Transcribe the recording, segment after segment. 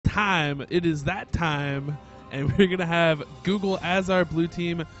time. It is that time, and we're going to have Google as our blue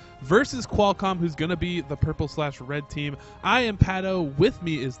team versus Qualcomm, who's going to be the purple/red team. I am Paddo. With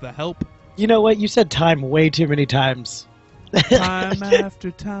me is the help. You know what? You said time way too many times. Time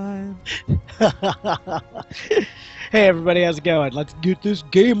after time. Hey, everybody. How's it going? Let's get this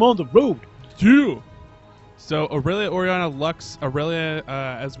game on the road. Yeah. So Aurelia, Oriana, Lux. Aurelia,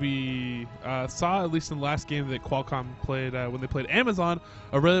 as we saw at least in the last game that Qualcomm played when they played Amazon,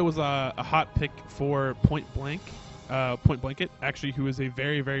 Aurelia was a hot pick for Point Blanket, actually, who is a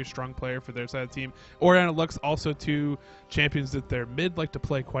very, very strong player for their side of the team. Oriana, Lux, also two champions that their mid like to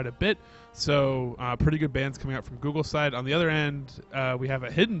play quite a bit. So pretty good bans coming out from Google's side. On the other end, we have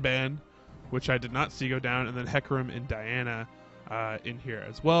a hidden ban, which I did not see go down, and then Hecarim and Diana in here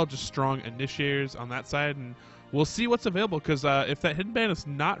as well. Just strong initiators on that side, and we'll see what's available, because if that hidden ban is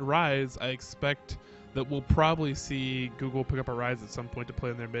not Rise, I expect that we'll probably see Google pick up a Rise at some point to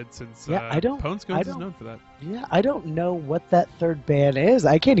play in their mid, since Ponescones is known for that. Yeah, I don't know what that third ban is.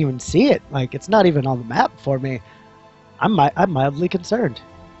 I can't even see it. Like, it's not even on the map for me. I'm mildly concerned.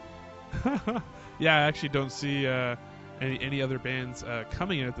 Yeah, I actually don't see any other bans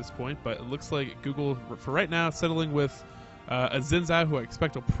coming in at this point, but it looks like Google, for right now, settling with a Zinzao, who I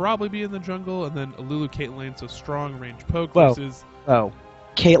expect will probably be in the jungle, and then a Lulu Caitlyn, so strong range poke versus... Oh,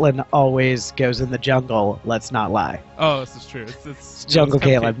 Caitlyn always goes in the jungle, let's not lie. Oh, this is true. It's jungle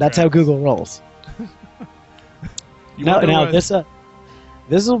Caitlyn. That's how Google rolls.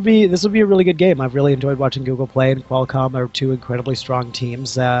 This will be a really good game. I've really enjoyed watching Google play, and Qualcomm are two incredibly strong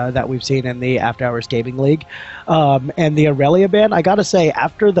teams that we've seen in the After Hours Gaming League. And the Aurelia ban, I gotta say,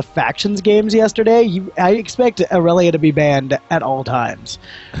 after the factions games yesterday, I expect Aurelia to be banned at all times.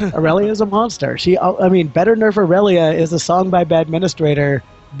 Aurelia is a monster. Better nerf Aurelia is a song by Badministrator,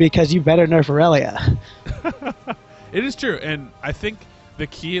 because you better nerf Aurelia. It is true, and I think the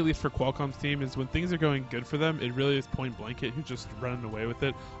key, at least for Qualcomm's team, is when things are going good for them, it really is Point Blanket who's just running away with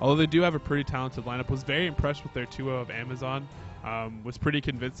it. Although they do have a pretty talented lineup. Was very impressed with their 2-0 of Amazon. Was pretty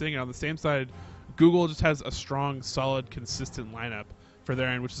convincing. And on the same side, Google just has a strong, solid, consistent lineup for their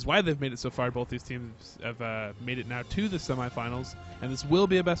end, which is why they've made it so far. Both these teams have made it now to the semifinals, and this will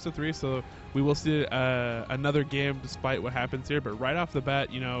be a best of 3, so we will see another game despite what happens here. But right off the bat,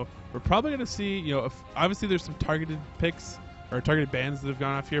 we're probably going to see, obviously there's some targeted picks or targeted bans that have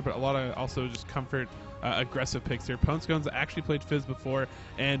gone off here, but a lot of also just comfort, aggressive picks here. Ponescones actually played Fizz before,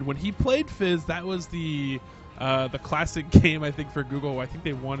 and when he played Fizz, that was the classic game, I think, for Google. I think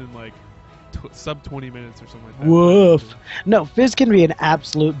they won in like sub 20 minutes or something like that. Woof. No, Fizz can be an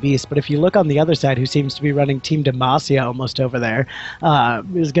absolute beast, but if you look on the other side, who seems to be running Team Demacia almost over there,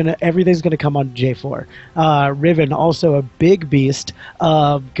 everything's gonna come on J4. Riven, also a big beast,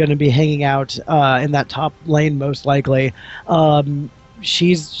 gonna be hanging out in that top lane most likely.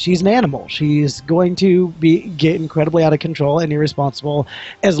 She's an animal. She's going to get incredibly out of control and irresponsible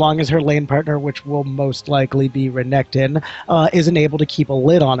as long as her lane partner, which will most likely be Renekton, isn't able to keep a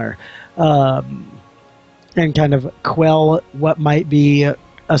lid on her and kind of quell what might be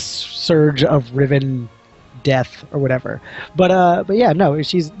a surge of Riven death or whatever. But yeah, no,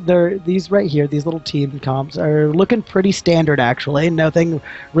 these right here, these little team comps are looking pretty standard actually. Nothing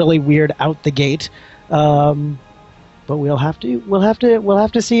really weird out the gate. But we'll have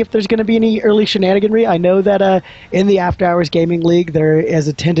to see if there's going to be any early shenaniganry. I know that in the After Hours Gaming League there is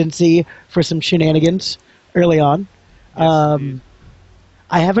a tendency for some shenanigans early on. Yes,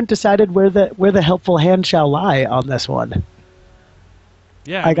 I haven't decided where the helpful hand shall lie on this one.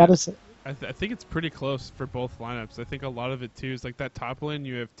 Yeah, I gotta say, I think it's pretty close for both lineups. I think a lot of it too is like that top lane.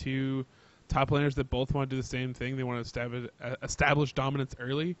 You have two top laners that both want to do the same thing. They want to establish dominance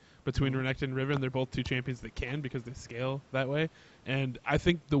early between Renekton and Riven. They're both two champions that can, because they scale that way. And I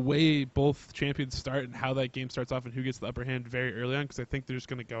think the way both champions start and how that game starts off and who gets the upper hand very early on, because I think they're just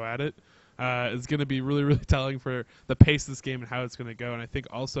going to go at it, is going to be really, really telling for the pace of this game and how it's going to go. And I think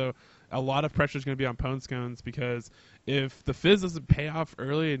also a lot of pressure is going to be on Ponescones, because if the Fizz doesn't pay off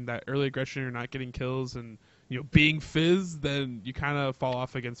early and that early aggression, you're not getting kills and being Fizz, then you kind of fall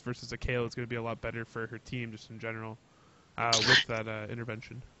off against versus a Kayle. It's going to be a lot better for her team just in general with that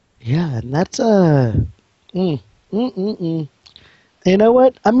intervention. Yeah, and that's You know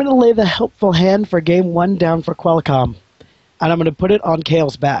what? I'm going to lay the helpful hand for Game 1 down for Qualcomm, and I'm going to put it on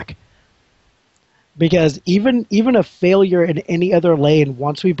Kale's back. Because even a failure in any other lane,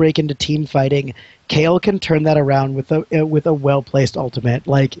 once we break into team fighting, Kayle can turn that around with a well-placed ultimate,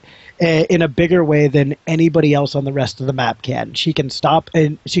 like in a bigger way than anybody else on the rest of the map can. She can stop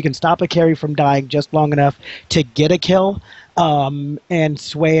a carry from dying just long enough to get a kill and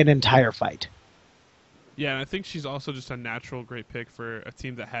sway an entire fight. Yeah, and I think she's also just a natural great pick for a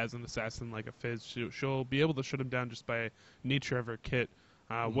team that has an assassin like a Fizz. She'll be able to shut him down just by nature of her kit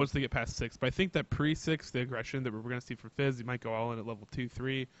once they get past 6. But I think that pre-6, the aggression that we're going to see from Fizz, he might go all in at level 2,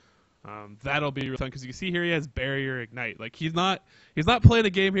 3. That'll be really fun because you can see here he has barrier ignite. Like he's not playing a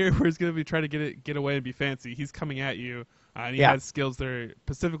game here where he's going to be trying to get away and be fancy. He's coming at you, and he has skills that are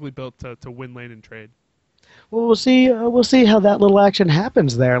specifically built to win lane and trade. Well, we'll see. We'll see how that little action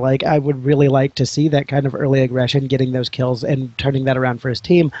happens there. Like, I would really like to see that kind of early aggression, getting those kills and turning that around for his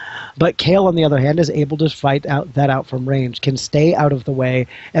team. But Kayle, on the other hand, is able to fight out from range. Can stay out of the way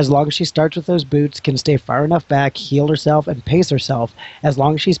as long as she starts with those boots. Can stay far enough back, heal herself, and pace herself. As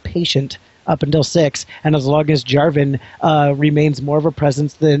long as she's patient up until 6, and as long as Jarvan remains more of a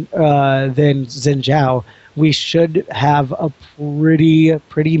presence than Xin Zhao, we should have a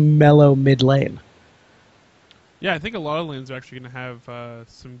pretty mellow mid lane. Yeah, I think a lot of lanes are actually going to have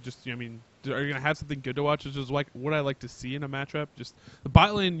some are you going to have something good to watch, which is like what I like to see in a matchup. Just the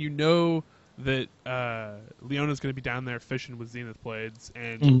bot lane, that Leona's going to be down there fishing with Zenith Blades,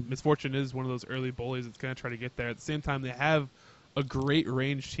 and Misfortune is one of those early bullies that's going to try to get there. At the same time, they have a great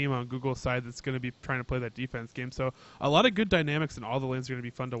range team on Google's side that's going to be trying to play that defense game. So a lot of good dynamics, and all the lanes are going to be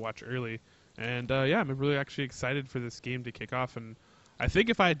fun to watch early. And I'm really actually excited for this game to kick off. And I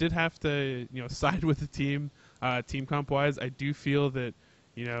think if I did have to side with the team, team comp wise, I do feel that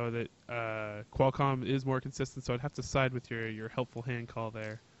Qualcomm is more consistent, so I'd have to side with your helpful hand call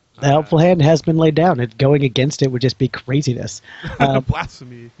there. The helpful hand has been laid down. Going against it would just be craziness.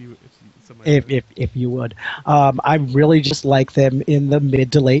 Blasphemy, if you would. I really just like them in the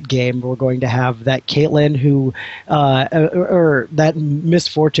mid to late game. We're going to have that Caitlyn who, or that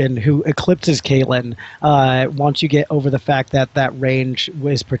Misfortune who eclipses Caitlyn once you get over the fact that range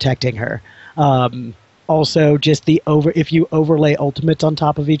was protecting her. Also, just if you overlay ultimates on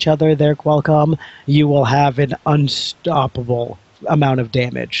top of each other there, Qualcomm, you will have an unstoppable amount of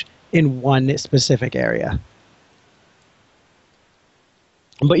damage in one specific area.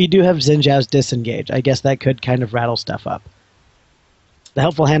 But you do have Xin Zhao's disengage. I guess that could kind of rattle stuff up. The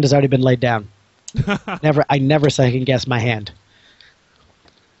helpful hand has already been laid down. I never second guess my hand.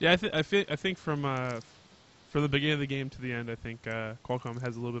 Yeah, I think from the beginning of the game to the end, I think Qualcomm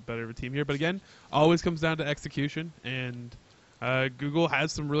has a little bit better of a team here. But again, always comes down to execution, and Google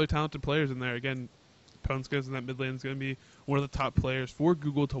has some really talented players in there. Again, Ponska's in that mid lane is going to be one of the top players for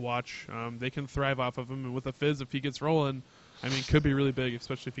Google to watch. They can thrive off of him, and with a Fizz, if he gets rolling, could be really big,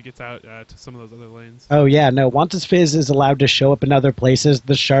 especially if he gets out to some of those other lanes. Oh yeah, no. Once his Fizz is allowed to show up in other places,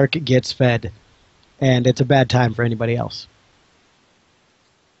 the shark gets fed, and it's a bad time for anybody else.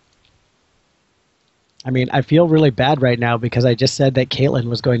 I feel really bad right now because I just said that Caitlyn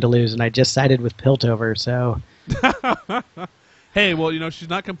was going to lose, and I just sided with Piltover, so... Hey, well, she's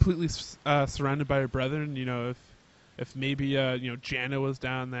not completely surrounded by her brethren. If maybe, Janna was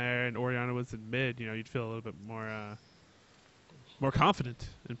down there and Orianna was in mid, you'd feel a little bit more confident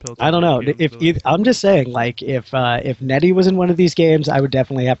in Piltover. I don't know. I'm just saying, like, if Nettie was in one of these games, I would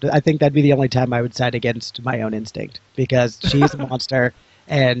definitely have to... I think that'd be the only time I would side against my own instinct, because she's a monster...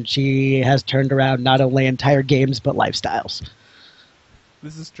 And she has turned around not only entire games, but lifestyles.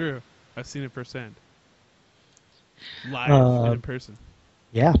 This is true. I've seen it firsthand. Live and in person.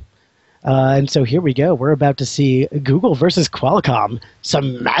 Yeah. And so here we go. We're about to see Google versus Qualcomm.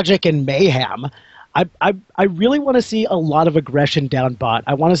 Some magic and mayhem. I really want to see a lot of aggression down bot.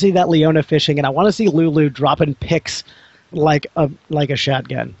 I want to see that Leona fishing, and I want to see Lulu dropping picks like a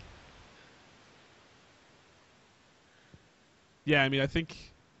shotgun. Yeah, I think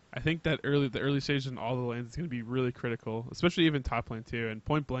that the early stage in all the lanes is going to be really critical, especially even top lane too. And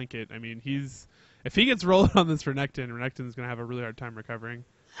point blank it, if he gets rolling on this Renekton's going to have a really hard time recovering.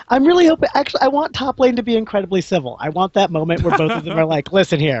 I'm really hoping. Actually, I want top lane to be incredibly civil. I want that moment where both of them are like,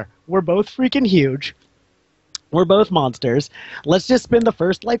 "Listen here, we're both freaking huge. We're both monsters. Let's just spend the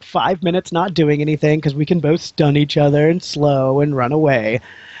first 5 minutes not doing anything because we can both stun each other and slow and run away."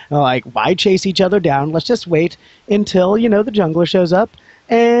 Like, why chase each other down? Let's just wait until, the jungler shows up,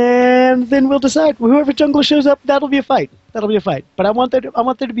 and then we'll decide. Whoever jungler shows up, that'll be a fight. But I want there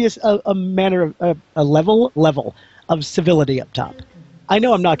to be a level of civility up top. I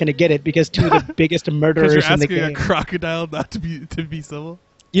know I'm not going to get it because two of the biggest murderers in the game. You're asking a crocodile not to be civil?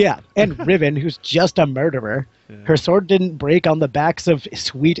 Yeah, and Riven, who's just a murderer. Yeah. Her sword didn't break on the backs of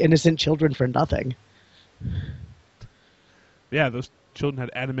sweet, innocent children for nothing. Yeah, those children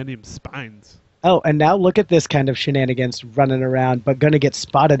had adamantium spines. Oh, and now look at this kind of shenanigans running around, but going to get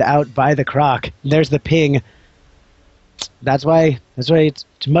spotted out by the croc. There's the ping. That's why it's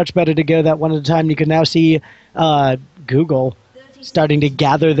much better to go that one at a time. You can now see Google starting to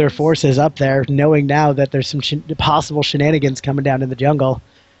gather their forces up there, knowing now that there's some possible shenanigans coming down in the jungle.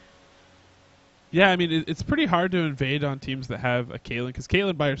 Yeah, I mean, it's pretty hard to invade on teams that have a Caitlyn, because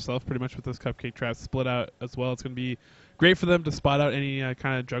Caitlyn by herself, pretty much with those cupcake traps split out as well, it's going to be great for them to spot out any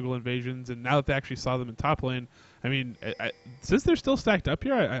kind of juggle invasions. And now that they actually saw them in top lane, I mean, since they're still stacked up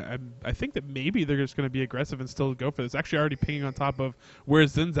here, I think that maybe they're just going to be aggressive and still go for this. Actually already pinging on top of where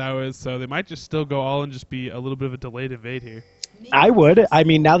Xin Zhao is, so they might just still go all and just be a little bit of a delayed invade here. I would. I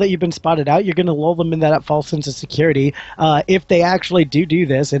mean, now that you've been spotted out, you're going to lull them in that false sense of security. If they actually do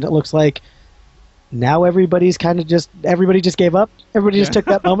this, and it looks like now everybody just gave up. Everybody just took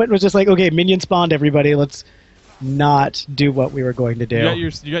that moment and was just like, okay, minion spawned, everybody. Let's not do what we were going to do.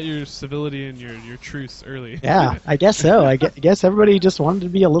 You got your civility and your truce early. Yeah, I guess so. I guess everybody just wanted to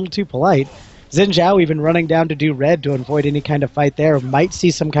be a little too polite. Xin Zhao even running down to do red to avoid any kind of fight there. Might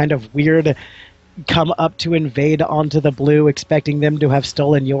see some kind of weird come up to invade onto the blue, expecting them to have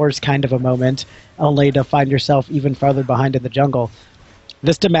stolen yours kind of a moment, only to find yourself even farther behind in the jungle.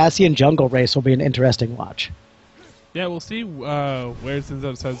 This Demacian jungle race will be an interesting watch. Yeah, we'll see where Xin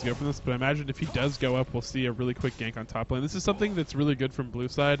Zhao decides to go from this, but I imagine if he does go up, we'll see a really quick gank on top lane. This is something that's really good from blue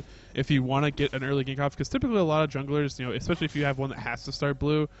side if you want to get an early gank off, because typically a lot of junglers, especially if you have one that has to start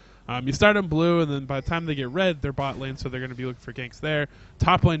blue, you start on blue, and then by the time they get red, they're bot lane, so they're going to be looking for ganks there.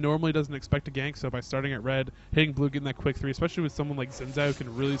 Top lane normally doesn't expect a gank, so by starting at red, hitting blue, getting that quick 3, especially with someone like Xin Zhao who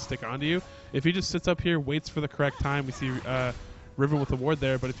can really stick onto you. If he just sits up here, waits for the correct time, we see Riven with the ward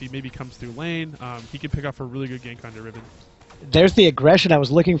there, but if he maybe comes through lane, he can pick off a really good gank onto Riven. There's the aggression I was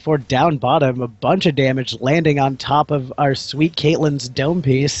looking for down bottom. A bunch of damage landing on top of our sweet Caitlyn's dome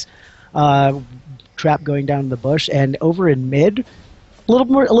piece. Trap going down in the bush, and over in mid, a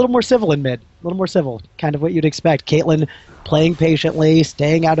little more civil in mid. A little more civil, kind of what you'd expect. Caitlyn playing patiently,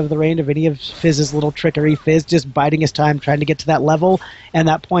 staying out of the range of any of Fizz's little trickery. Fizz just biding his time, trying to get to that level and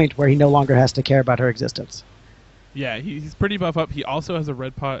that point where he no longer has to care about her existence. Yeah, he's pretty buff up. He also has a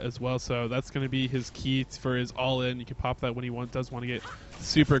red pot as well, so that's going to be his key for his all-in. You can pop that when he does want to get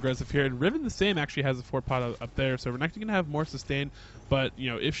super aggressive here. And Riven the same actually has a 4 pot up there, so we're not going to have more sustain. But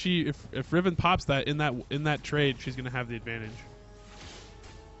if Riven pops that in that trade, she's going to have the advantage.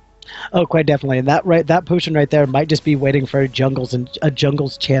 Oh, quite definitely. And that potion right there might just be waiting for a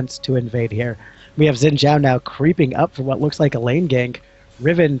jungle's chance to invade here. We have Xin Zhao now creeping up for what looks like a lane gank.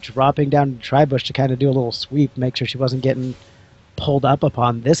 Riven dropping down to Tribush to kind of do a little sweep, make sure she wasn't getting pulled up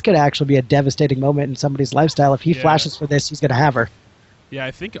upon. This could actually be a devastating moment in somebody's lifestyle. If he flashes for this, he's going to have her. Yeah, I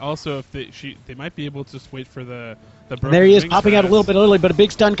think also if they might be able to just wait for the there he is, popping out a little bit early, but a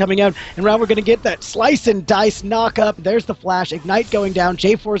big stun coming out. And now we're going to get that slice and dice knock up. There's the flash. Ignite going down.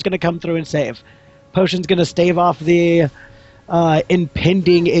 J4 is going to come through and save. Potion's going to stave off the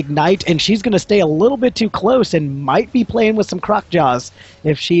impending ignite, and she's going to stay a little bit too close and might be playing with some croc jaws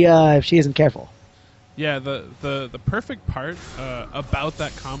if she isn't careful. Yeah, the perfect part about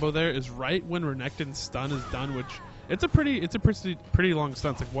that combo there is right when Renekton's stun is done, which it's a pretty long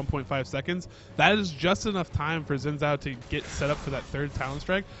stun. It's like 1.5 seconds. That is just enough time for Xin Zhao to get set up for that third talent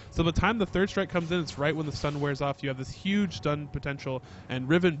strike. So by the time the third strike comes in, it's right when the stun wears off. You have this huge stun potential, and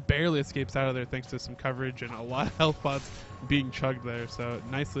Riven barely escapes out of there thanks to some coverage and a lot of health pots being chugged there. So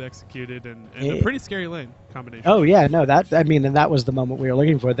nicely executed and a pretty scary lane combination. Oh yeah, no, and that was the moment we were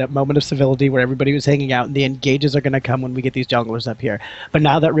looking for, that moment of civility where everybody was hanging out, and the engages are going to come when we get these junglers up here. But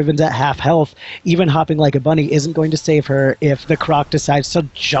now that Riven's at half health, even hopping like a bunny isn't going to save her if the Croc decides to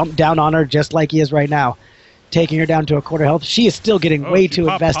jump down on her just like he is right now, taking her down to a quarter health. She is still getting way too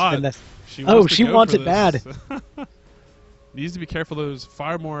invested in this. She wants it bad. Needs to be careful. There's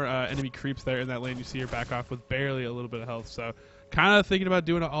far more enemy creeps there in that lane. You see her back off with barely a little bit of health. So kind of thinking about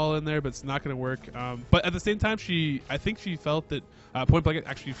doing it all in there, but it's not going to work. But at the same time, I think she felt that Point Blank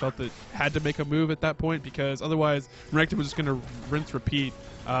actually felt that had to make a move at that point, because otherwise Renekton was just going to rinse repeat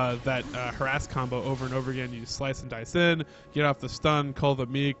that harass combo over and over again. You slice and dice in, get off the stun, call the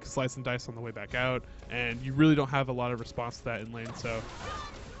meek, slice and dice on the way back out, and you really don't have a lot of response to that in lane. So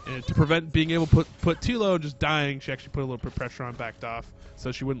and to prevent being able to put too low and just dying, she actually put a little bit of pressure on, backed off,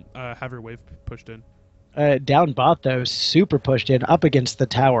 so she wouldn't have her wave pushed in. Down bot, though, super pushed in, up against the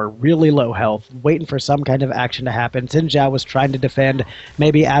tower, really low health, waiting for some kind of action to happen. Xin Zhao was trying to defend,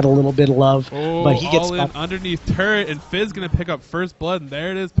 maybe add a little bit of love, but he gets all in underneath turret, and Fizz going to pick up first blood, and there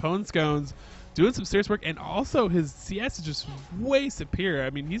it is, Pwn Scones doing some serious work, and also his CS is just way superior.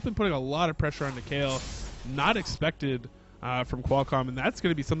 I mean, he's been putting a lot of pressure on Nikhil, not expected from Qualcomm, and that's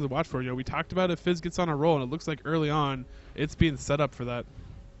going to be something to watch for. We talked about if Fizz gets on a roll, and it looks like early on it's being set up for that.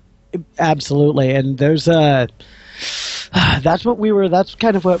 Absolutely, and there's That's what we were. That's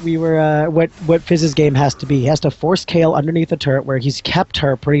kind of what we were. What Fizz's game has to be. He has to force Kale underneath the turret, where he's kept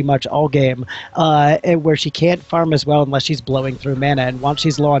her pretty much all game, and where she can't farm as well unless she's blowing through mana. And once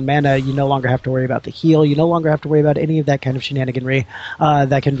she's low on mana, you no longer have to worry about the heal. You no longer have to worry about any of that kind of shenaniganry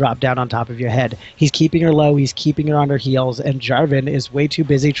that can drop down on top of your head. He's keeping her low. He's keeping her on her heels, and Jarvan is way too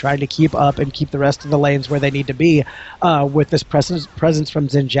busy trying to keep up and keep the rest of the lanes where they need to be, with this presence from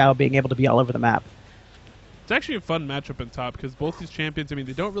Xin Zhao being able to be all over the map. It's actually a fun matchup in top because both these champions, I mean,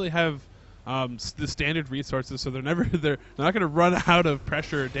 they don't really have the standard resources, so they're not going to run out of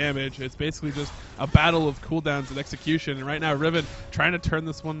pressure or damage. It's basically just a battle of cooldowns and execution. And right now, Riven trying to turn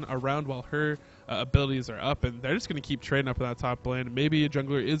this one around while her abilities are up, and they're just going to keep trading up in that top lane. Maybe a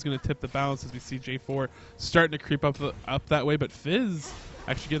jungler is going to tip the balance as we see J4 starting to creep up that way, but Fizz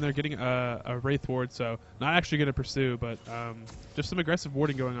actually getting a Wraith ward, so not actually going to pursue, but just some aggressive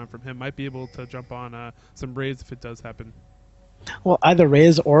warding going on from him. Might be able to jump on some Raise if it does happen. Well, either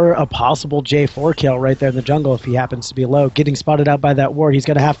Raise or a possible J4 kill right there in the jungle if he happens to be low. Getting spotted out by that ward, he's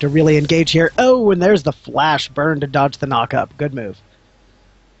going to have to really engage here. Oh, and there's the flash burn to dodge the knockup. Good move.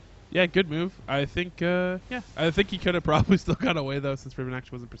 Yeah, good move. I think, I think he could have probably still got away, though, since Riven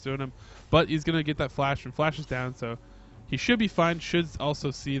actually wasn't pursuing him. But he's going to get that flash, and flash is down, so he should be fine. Should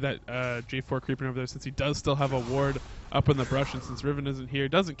also see that J4 creeping over there since he does still have a ward up in the brush, and since Riven isn't here,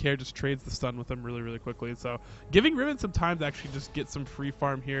 doesn't care, just trades the stun with him really, really quickly. So giving Riven some time to actually just get some free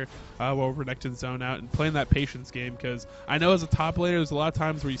farm here while Renekton zone out and playing that patience game, because I know as a top laner, there's a lot of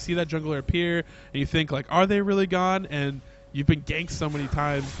times where you see that jungler appear and you think, like, are they really gone? And you've been ganked so many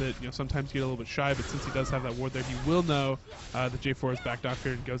times that sometimes you get a little bit shy, but since he does have that ward there, he will know that J4 is back doctor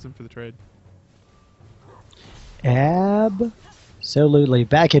and goes in for the trade. Absolutely.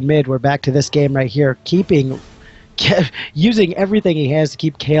 Back in mid, we're back to this game right here, using everything he has to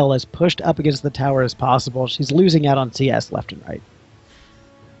keep Kale as pushed up against the tower as possible. She's losing out on CS left and right.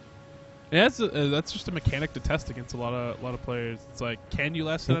 Yeah, that's just a mechanic to test against a lot of players. It's like, can you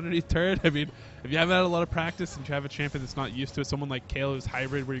last it underneath turret? I mean, if you haven't had a lot of practice and you have a champion that's not used to it, someone like Kale who's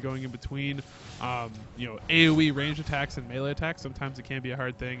hybrid where you're going in between, AoE range attacks and melee attacks, sometimes it can be a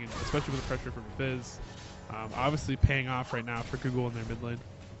hard thing, and especially with the pressure from Fizz. Obviously paying off right now for Google in their mid lane.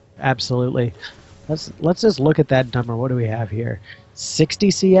 Absolutely. Let's just look at that number. What do we have here?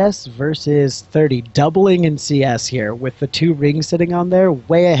 60 CS versus 30. Doubling in CS here with the two rings sitting on there,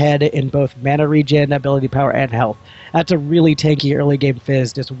 way ahead in both mana regen, ability power, and health. That's a really tanky early game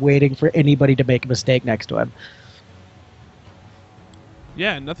Fizz, just waiting for anybody to make a mistake next to him.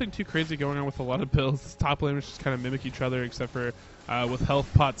 Yeah, nothing too crazy going on with a lot of builds. This top laners just kind of mimic each other, except for with health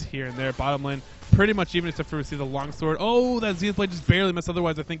pots here and there. Bottom lane, pretty much even, except for we see the longsword. Oh, that Zenith Blade just barely missed.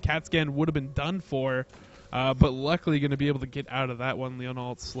 Otherwise, I think Cat Scan would have been done for. But luckily, going to be able to get out of that one.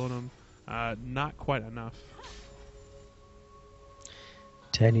 Leonalt slowed him. Not quite enough.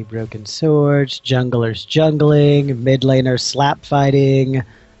 Tiny broken swords, junglers jungling, mid laner slap fighting,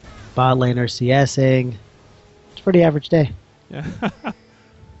 bot laner CSing. It's a pretty average day. Yeah.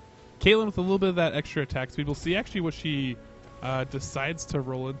 Caitlyn with a little bit of that extra attack speed. We'll see actually what she decides to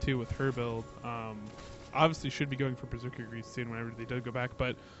roll into with her build. Obviously should be going for Berserker Grease soon whenever they do go back,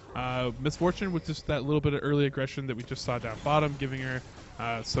 but Misfortune with just that little bit of early aggression that we just saw down bottom, giving her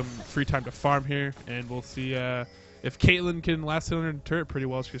some free time to farm here, and we'll see if Caitlyn can last hit on her turret pretty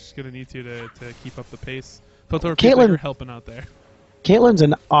well. She's going to need to keep up the pace. Caitlyn helping out there. Caitlyn's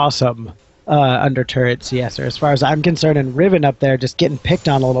an awesome under turret CSer as far as I'm concerned, and Riven up there just getting picked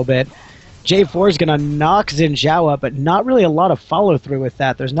on a little bit. J4 is going to knock Xin Zhao up, but not really a lot of follow-through with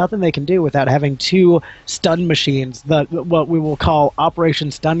that. There's nothing they can do without having two stun machines, what we will call Operation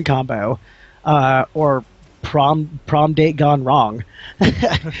Stun Combo, or prom date gone wrong.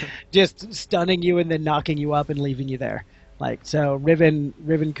 Just stunning you and then knocking you up and leaving you there. So Riven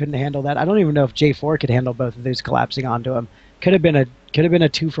couldn't handle that. I don't even know if J4 could handle both of those collapsing onto him. Could have been a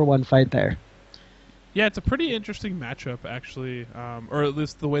 2-for-1 fight there. Yeah, it's a pretty interesting matchup, actually, or at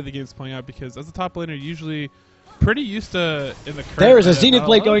least the way the game's playing out, because as a top laner, usually pretty used to in the current. There's a Zenith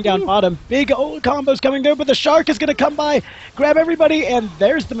Blade going down bottom. Big old combos coming through, but the Shark is going to come by, grab everybody, and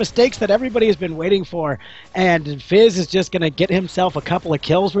there's the mistakes that everybody has been waiting for. And Fizz is just going to get himself a couple of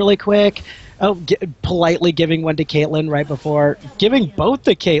kills really quick. Politely giving one to Caitlyn right before giving both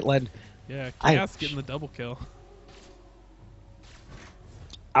to Caitlyn. Yeah, Chaos getting the double kill.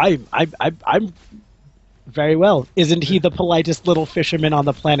 I'm very well. Isn't he the politest little fisherman on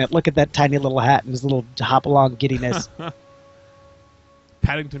the planet? Look at that tiny little hat and his little hop-along giddiness.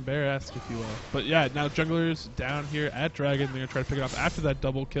 Paddington Bear-esque, if you will. But yeah, now junglers down here at Dragon. They're going to try to pick it off after that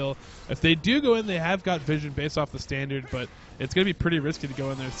double kill. If they do go in, they have got vision based off the standard, but it's going to be pretty risky to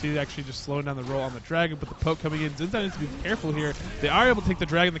go in there. See, actually just slowing down the roll on the Dragon, but the poke coming in. Zinzai needs to be careful here. They are able to take the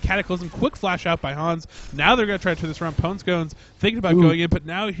Dragon. The Cataclysm, quick flash out by Hans. Now they're going to try to turn this around. Ponescone's thinking about going in, but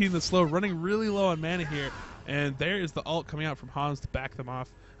now he's the slow, running really low on mana here. And there is the ult coming out from Hans to back them off.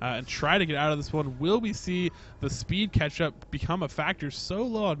 And try to get out of this one. Will we see the speed catch-up become a factor? So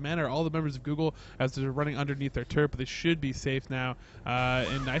low on mana are all the members of Google as they're running underneath their turret, but they should be safe now.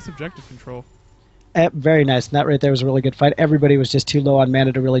 And nice objective control. Very nice. And that right there was a really good fight. Everybody was just too low on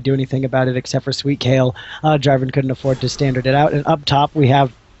mana to really do anything about it except for Sweet Kale. Jarvan couldn't afford to standard it out. And up top, we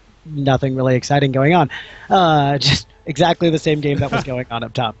have nothing really exciting going on. Just exactly the same game that was going on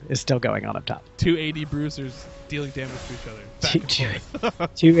up top is still going on up top. 280 bruisers dealing damage to each other.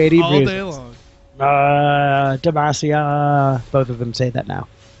 280 all bruisers. Day long. Demacia. Both of them say that now.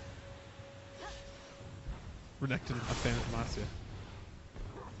 Renekton, a fan of Demacia.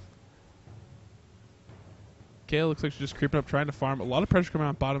 Kale looks like she's just creeping up, trying to farm. A lot of pressure coming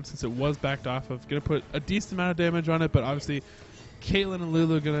out bottom since it was backed off of. Going to put a decent amount of damage on it, but obviously Caitlyn and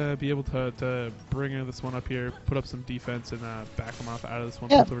Lulu are going to be able to bring this one up here, put up some defense, and back them off out of this one.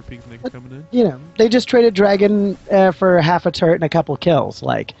 Yeah. Silver Peak and they coming in. You know, they just traded Dragon for half a turret and a couple kills.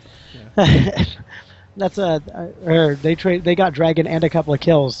 Like, yeah. That's they got Dragon and a couple of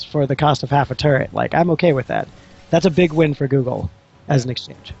kills for the cost of half a turret. Like, I'm okay with that. That's a big win for Google as an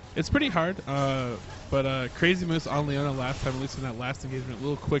exchange. It's pretty hard, but Crazy Moose on Leona last time, at least in that last engagement, a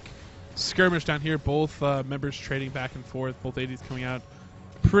little quick skirmish down here. Both members trading back and forth, both ADs coming out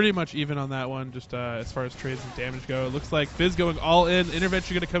pretty much even on that one, just as far as trades and damage go. It looks like Fizz going all in.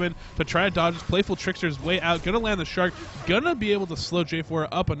 Intervention going to come in to try to dodge. Playful Trickster's way out. Going to land the Shark. Going to be able to slow J4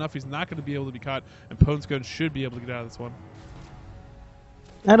 up enough. He's not going to be able to be caught, and Ponescone should be able to get out of this one.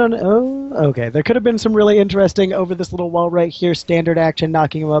 I don't know. Oh, okay. There could have been some really interesting over this little wall right here, standard action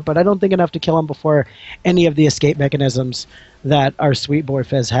knocking him up, but I don't think enough to kill him before any of the escape mechanisms that our sweet boy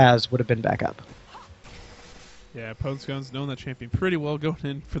Fizz has would have been back up. Yeah, Ponescone's known that champion pretty well going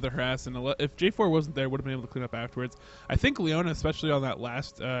in for the harass, and if J4 wasn't there, would have been able to clean up afterwards. I think Leona, especially on that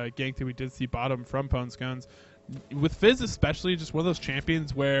last gank that we did see bottom from Ponescone's, with Fizz especially, just one of those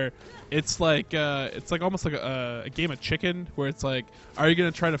champions where it's like almost like a game of chicken, where it's like, are you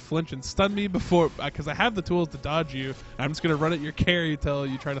going to try to flinch and stun me before, because I have the tools to dodge you, and I'm just going to run at your carry till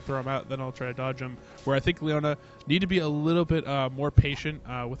you try to throw him out, then I'll try to dodge him. Where I think Leona need to be a little bit more patient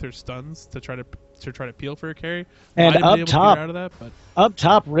with her stuns to try to peel for her carry. And up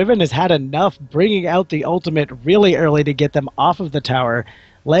top, Riven has had enough, bringing out the ultimate really early to get them off of the tower,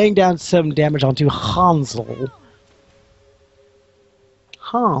 laying down some damage onto Hansel.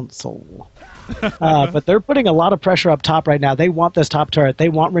 But they're putting a lot of pressure up top right now. They want this top turret. They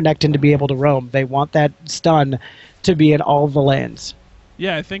want Renekton to be able to roam. They want that stun to be in all the lanes.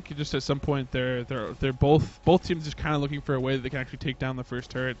 Yeah, I think just at some point they're both teams just kind of looking for a way that they can actually take down the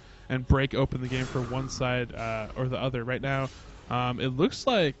first turret and break open the game for one side or the other. Right now, it looks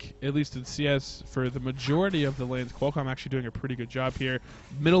like, at least in CS, for the majority of the lanes, Qualcomm actually doing a pretty good job here.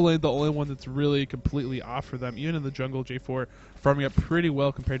 Middle lane, the only one that's really completely off for them. Even in the jungle, J4 farming up pretty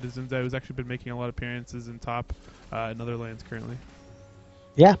well compared to Zinzai, who's actually been making a lot of appearances in top in other lanes currently.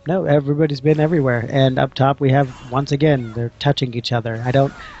 Yeah, no, everybody's been everywhere. And up top, we have, once again, they're touching each other. I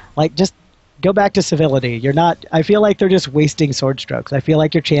don't, just go back to civility. You're not, I feel like they're just wasting sword strokes. I feel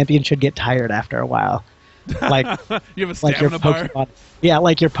like your champion should get tired after a while. Like you have a stamina bar. Yeah,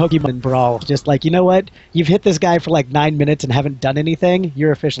 like your Pokemon Brawl. Just like, you know what? You've hit this guy for like 9 minutes and haven't done anything.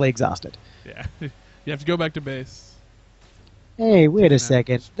 You're officially exhausted. Yeah, you have to go back to base. Hey, wait a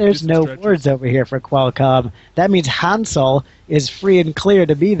second. There's no words over here for Qualcomm. That means Hansel is free and clear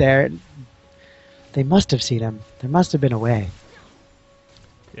to be there. They must have seen him. There must have been a way.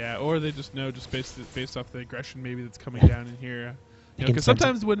 Yeah, or they just know, just based off the aggression maybe that's coming down in here. Because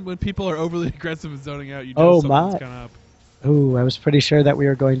sometimes when people are overly aggressive and zoning out, you know something's kind of up. Ooh, I was pretty sure that we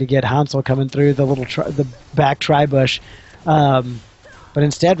were going to get Hansel coming through the little the back tri-bush. But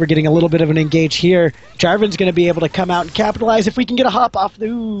instead, we're getting a little bit of an engage here. Jarvan's going to be able to come out and capitalize if we can get a hop off.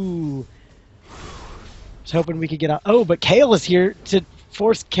 Ooh. I was hoping we could get a... Oh, but Kale is here to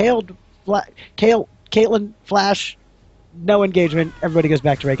force Caitlyn flash. No engagement. Everybody goes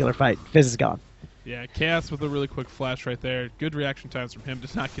back to regular fight. Fizz is gone. Yeah, Chaos with a really quick flash right there. Good reaction times from him.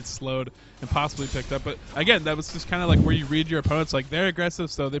 Does not get slowed and possibly picked up. But again, that was just kind of like where you read your opponents. Like, they're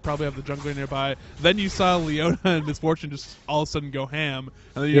aggressive, so they probably have the jungler nearby. Then you saw Leona and Misfortune just all of a sudden go ham.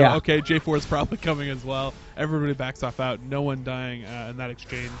 And then you know, okay, J4 is probably coming as well. Everybody backs off out. No one dying in that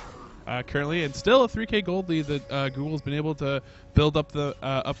exchange. currently, and still a 3K gold lead that Google's been able to build up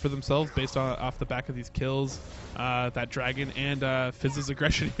up for themselves based on off the back of these kills, that dragon, and Fizz's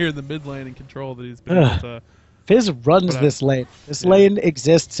aggression here in the mid lane and control that he's been able to. Fizz runs this lane. This lane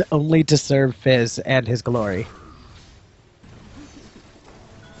exists only to serve Fizz and his glory.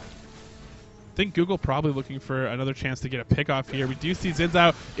 I think Google probably looking for another chance to get a pick off here. We do see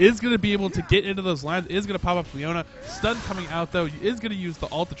Zinzao is going to be able to get into those lines, is going to pop up Leona. Stun coming out, though. He is going to use the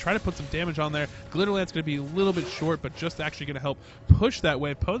ult to try to put some damage on there. Glitterland's going to be a little bit short, but just actually going to help push that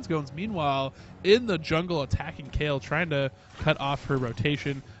way. Ponesgones, meanwhile, in the jungle attacking Kale, trying to cut off her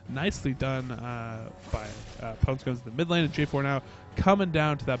rotation. Nicely done by Ponesgones in the mid lane, and J4 now coming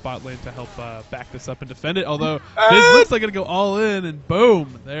down to that bot lane to help back this up and defend it. Although this looks like going to go all in, and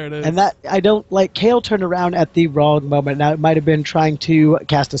boom, there it is. And that, I don't like, Kale turned around at the wrong moment. Now, it might have been trying to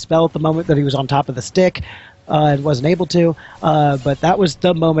cast a spell at the moment that he was on top of the stick and wasn't able to, but that was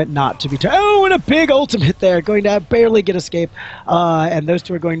the moment not to be oh, and a big ultimate there, going to barely get escape, and those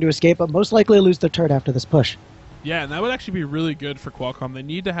two are going to escape, but most likely lose their turret after this push. Yeah, and that would actually be really good for Qualcomm. They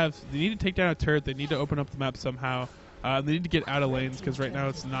need to take down a turret. They need to open up the map somehow. They need to get out of lanes because right now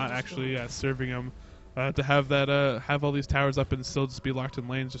it's not actually serving them to have that have all these towers up and still just be locked in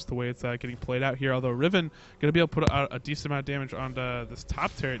lanes just the way it's getting played out here. Although Riven going to be able to put out a decent amount of damage on this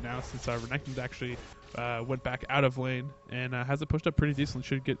top turret now since Renekton actually went back out of lane and has it pushed up pretty decently.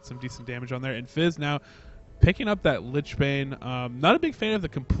 Should get some decent damage on there. And Fizz now picking up that Lich Bane. Not a big fan of the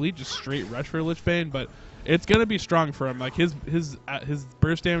complete just straight rush for Lich Bane, but it's going to be strong for him. Like his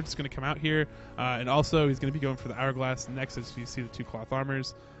burst damage is going to come out here, and also he's going to be going for the Hourglass next as you see the two cloth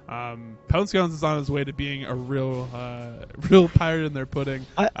armors. Ponescones is on his way to being a real pirate in their pudding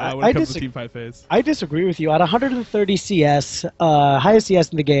when it comes to teamfight phase. I disagree with you. At 130 CS, highest CS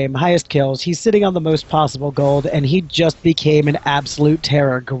in the game, highest kills, he's sitting on the most possible gold, and he just became an absolute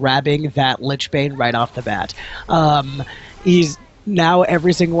terror, grabbing that Lich Bane right off the bat. He's now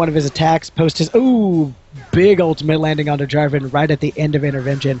every single one of his attacks post his big ultimate landing onto Jarvan right at the end of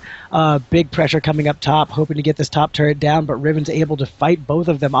intervention. Big pressure coming up top, hoping to get this top turret down, but Riven's able to fight both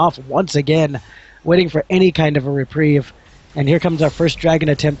of them off once again, waiting for any kind of a reprieve. And here comes our first dragon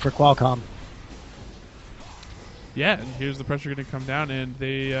attempt for Qualcomm. Yeah, and here's the pressure going to come down, and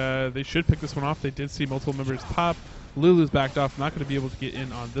they should pick this one off. They did see multiple members top. Lulu's backed off, not going to be able to get in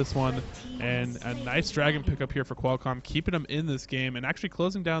on this one. And a nice dragon pickup here for Qualcomm, keeping them in this game and actually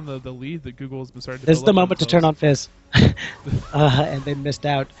closing down the lead that Google has been starting to build up. This is the moment to turn on Fizz. And they missed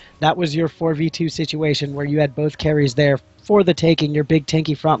out. That was your 4v2 situation where you had both carries there for the taking. Your big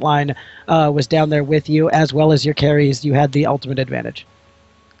tanky front line was down there with you, as well as your carries. You had the ultimate advantage.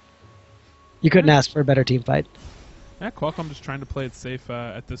 You couldn't ask for a better team fight. Yeah, Qualcomm just trying to play it safe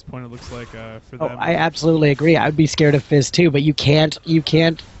at this point. It looks like for them. I absolutely agree. I'd be scared of Fizz too, but you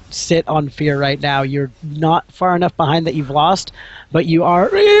can't sit on fear right now. You're not far enough behind that you've lost, but you are.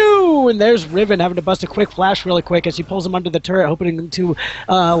 And there's Riven having to bust a quick flash really quick as he pulls him under the turret, hoping to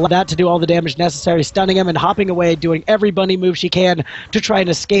allow that to do all the damage necessary, stunning him and hopping away, doing every bunny move she can to try and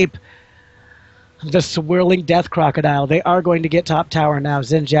escape the swirling death crocodile. They are going to get top tower now.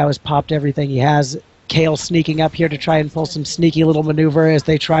 Xin Zhao has popped everything he has. Kale sneaking up here to try and pull some sneaky little maneuver as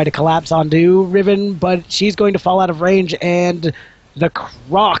they try to collapse onto Riven, but she's going to fall out of range, and the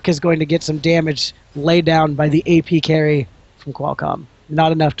Croc is going to get some damage laid down by the AP carry from Qualcomm.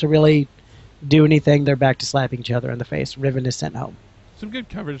 Not enough to really do anything. They're back to slapping each other in the face. Riven is sent home. Some good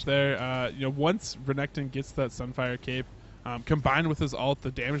coverage there. Once Renekton gets that Sunfire cape, combined with his ult,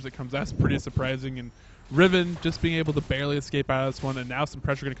 the damage that comes out is pretty surprising, and Riven just being able to barely escape out of this one, and now some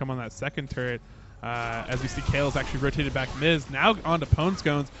pressure going to come on that second turret. As we see Kale's actually rotated back Miz. Now on to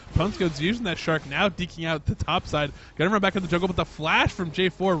Ponescones. Ponescones using that shark, now deking out the top side. Gonna run back in the jungle, but the flash from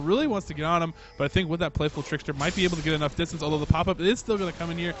J4 really wants to get on him. But I think with that playful trickster might be able to get enough distance, although the pop-up is still gonna come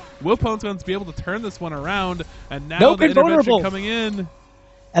in here. Will Ponescones be able to turn this one around? And now the intervention coming in.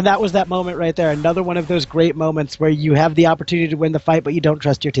 And that was that moment right there. Another one of those great moments where you have the opportunity to win the fight, but you don't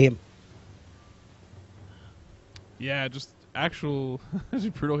trust your team. Yeah, just actual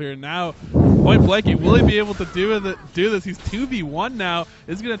brutal here. Now, point blank, will he be able to do this? He's 2v1 now.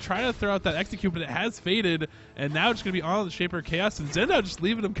 Is going to try to throw out that execute, but it has faded. And now it's going to be on the Shaper Chaos. And Zendo just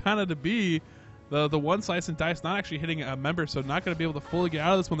leaving him kind of to be. The one slice and dice not actually hitting a member, so not going to be able to fully get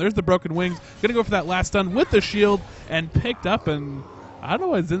out of this one. There's the broken wings. Going to go for that last stun with the shield and picked up. And I don't know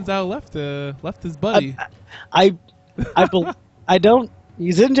why Zinzao left his buddy. I don't.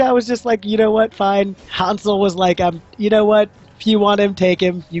 Zinzao was just like, you know what, fine. Hansel was like, you know what, if you want him, take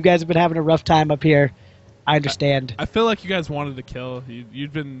him. You guys have been having a rough time up here. I understand. I feel like you guys wanted to kill.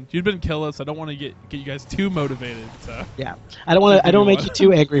 You'd been killless. I don't want to get you guys too motivated. So Yeah, I don't want to. I don't make you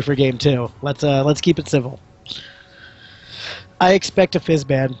too angry for game 2. Let's keep it civil. I expect a Fizz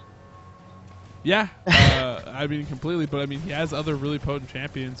ban. Yeah, I mean completely. But I mean he has other really potent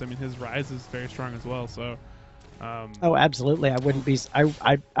champions. I mean his Rise is very strong as well. So. Oh, absolutely. I wouldn't be.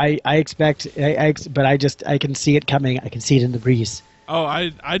 I expect. But I can see it coming. I can see it in the breeze. Oh,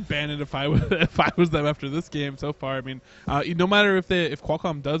 I'd ban it if I was them after this game so far. I mean, no matter if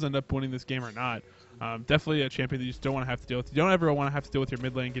Qualcomm does end up winning this game or not, definitely a champion that you just don't want to have to deal with. You don't ever want to have to deal with your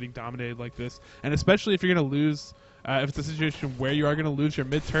mid lane getting dominated like this, and especially if you're going to lose. If it's a situation where you are going to lose your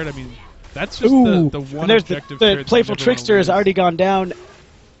mid turret, I mean, that's just the one and there's objective. The playful trickster has already gone down.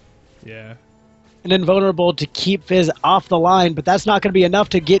 Yeah. And invulnerable to keep Fizz off the line, but that's not going to be enough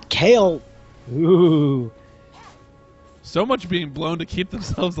to get Kale. Ooh. So much being blown to keep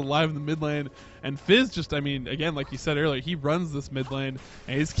themselves alive in the mid lane. And Fizz just, I mean, again, like you said earlier, he runs this mid lane,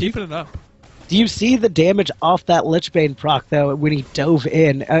 and he's keeping it up. Do you see the damage off that Lichbane proc, though, when he dove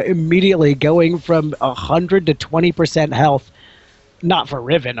in, immediately going from 100 to 20% health? Not for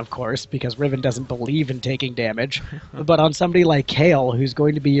Riven, of course, because Riven doesn't believe in taking damage. But on somebody like Kale, who's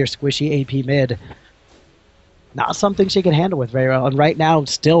going to be your squishy AP mid, not something she can handle with very well. And right now,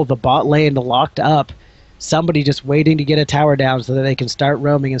 still the bot lane locked up. Somebody just waiting to get a tower down so that they can start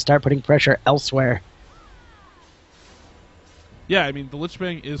roaming and start putting pressure elsewhere. Yeah, I mean, the Lich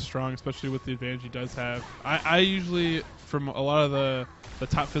Bang is strong, especially with the advantage he does have. I usually, from a lot of the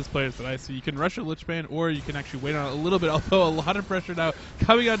top Fizz players that I see, you can rush a Lich Bane, or you can actually wait on it a little bit, although a lot of pressure now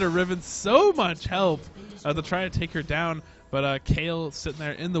coming onto Riven. So much help to try to take her down. But Kale sitting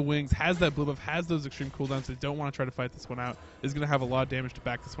there in the wings, has that blue buff, has those extreme cooldowns. They don't want to try to fight this one out. Is going to have a lot of damage to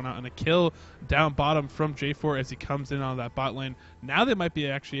back this one out. And a kill down bottom from J4 as he comes in on that bot lane. Now they might be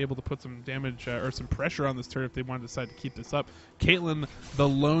actually able to put some damage or some pressure on this turret if they want to decide to keep this up. Caitlyn, the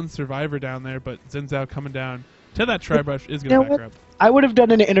lone survivor down there, but Xin Zhao coming down to that tri-brush is going to back her up. I would have done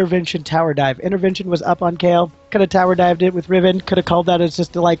an intervention tower dive. Intervention was up on Kale. Could have tower dived it with Riven. Could have called that as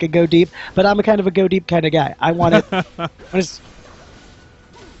just like a go deep. But I'm a kind of a go deep kind of guy. I want it.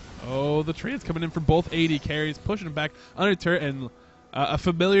 Oh, the trade's coming in for both AD carries, pushing him back under turret, and a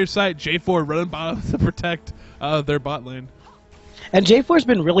familiar sight, J4 running bottom to protect their bot lane. And J4's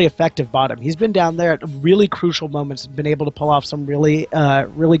been really effective bottom. He's been down there at really crucial moments, been able to pull off some really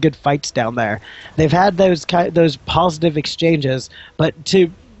good fights down there. They've had those positive exchanges, but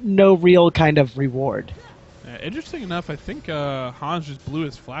to no real kind of reward. Interesting enough, I think Hans just blew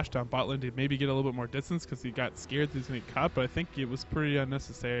his flash down bot lane to maybe get a little bit more distance because he got scared that he was going to get caught, but I think it was pretty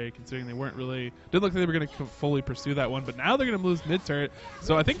unnecessary considering they weren't really... Didn't look like they were going to fully pursue that one, but now they're going to lose mid-turret.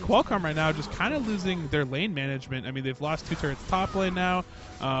 So I think Qualcomm right now just kind of losing their lane management. I mean, they've lost 2 turrets top lane now,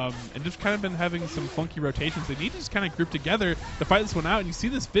 and just kind of been having some funky rotations. They need to just kind of group together to fight this one out, and you see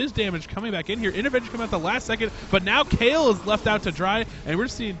this Fizz damage coming back in here. Intervention coming out the last second, but now Kale is left out to dry, and we're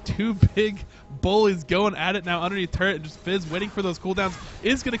seeing 2 big bullies going at it now underneath turret, and just Fizz waiting for those cooldowns.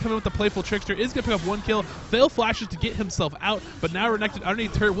 Is going to come in with the playful trickster, is going to pick up 1 kill. Fail flashes to get himself out, but now Renekton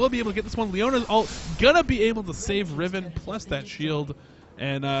underneath turret will be able to get this one. Leona's ult gonna be able to save Riven plus that shield,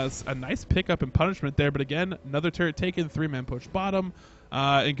 and a nice pickup and punishment there. But again, another turret taken, 3-man push bottom,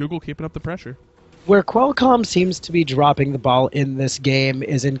 and Google keeping up the pressure. Where Qualcomm seems to be dropping the ball in this game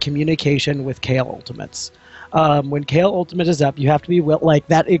is in communication with Kale ultimates. When Kale ultimate is up, you have to be like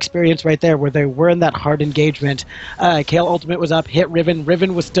that experience right there where they were in that hard engagement. Kale ultimate was up, hit Riven.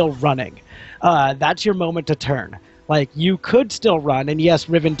 Riven was still running. That's your moment to turn. Like, you could still run, and yes,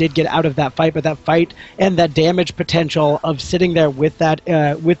 Riven did get out of that fight, but that fight and that damage potential of sitting there with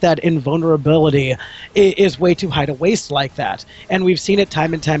that invulnerability is way too high to waste like that. And we've seen it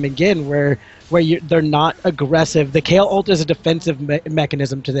time and time again where they're not aggressive. The Kale ult is a defensive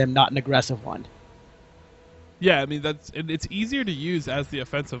mechanism to them, not an aggressive one. Yeah, I mean it's easier to use as the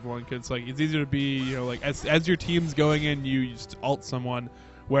offensive one because like it's easier to be, you know, like as your team's going in, you just ult someone.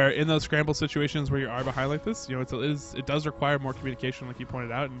 Where in those scramble situations where you are behind like this, you know, it does require more communication, like you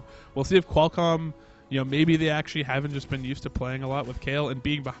pointed out, and we'll see if Qualcomm, you know, maybe they actually haven't just been used to playing a lot with Kale and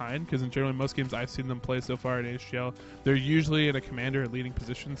being behind, because in generally most games I've seen them play so far at AHGL, they're usually in a commander or leading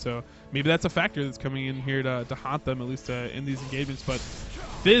position, so maybe that's a factor that's coming in here to haunt them, at least in these engagements. But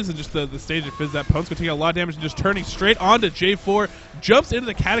Fizz and just the stage of Fizz, that Punk's going to take a lot of damage and just turning straight onto J4, jumps into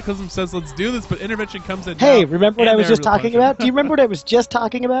the Cataclysm, says let's do this, but intervention comes in. Hey, remember what I was just talking about? Do you remember what I was just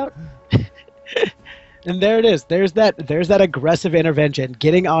talking about? And there it is. There's that aggressive intervention,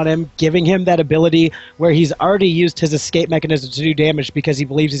 getting on him, giving him that ability where he's already used his escape mechanism to do damage because he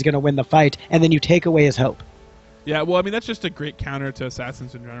believes he's going to win the fight, and then you take away his hope. Yeah, well, I mean, that's just a great counter to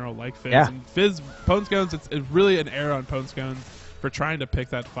assassins in general, like Fizz. Yeah. And Fizz, Ponescones, it's really an error on Ponescones for trying to pick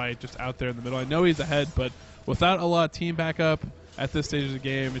that fight just out there in the middle. I know he's ahead, but without a lot of team backup at this stage of the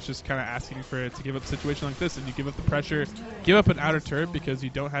game, it's just kind of asking for it to give up a situation like this, and you give up the pressure, give up an outer turret because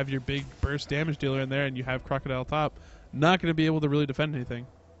you don't have your big burst damage dealer in there, and you have Crocodile top. Not going to be able to really defend anything.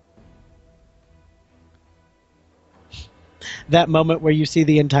 That moment where you see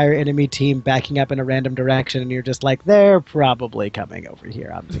the entire enemy team backing up in a random direction, and you're just like, they're probably coming over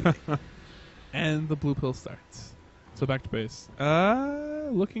here. I'm leaving. And the blue pill starts. So back to base.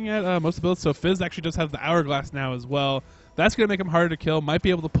 Looking at most of the builds, so Fizz actually does have the Hourglass now as well. That's going to make him harder to kill. Might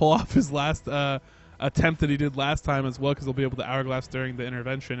be able to pull off his last attempt that he did last time as well, because he'll be able to Hourglass during the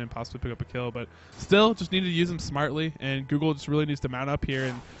intervention and possibly pick up a kill. But still, just need to use him smartly, and Google just really needs to mount up here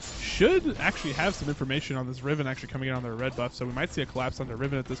and should actually have some information on this Riven actually coming in on their red buff, so we might see a collapse on their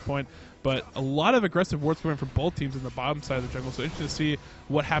Riven at this point. But a lot of aggressive wards coming from both teams in the bottom side of the jungle, so interesting to see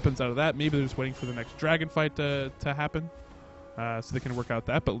what happens out of that. Maybe they're just waiting for the next dragon fight to happen, so they can work out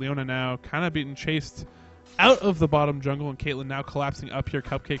that. But Leona now kind of being chased out of the bottom jungle, and Caitlyn now collapsing up here,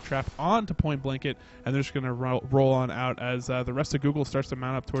 Cupcake Trap onto Point Blanket, and they're just going to roll on out as the rest of Google starts to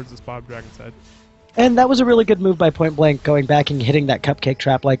mount up towards this bottom dragon's head. And that was a really good move by Point Blank, going back and hitting that Cupcake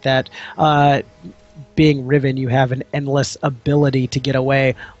Trap like that. Being Riven, you have an endless ability to get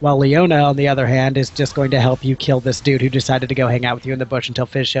away, while Leona, on the other hand, is just going to help you kill this dude who decided to go hang out with you in the bush until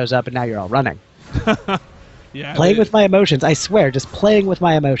Fizz shows up, and now you're all running. Yeah, playing with my emotions, I swear, just playing with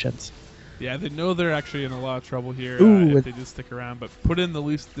my emotions. Yeah, they know they're actually in a lot of trouble here if they just stick around, but put in the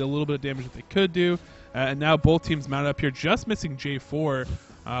least a little bit of damage that they could do. And now both teams mounted up here, just missing J4.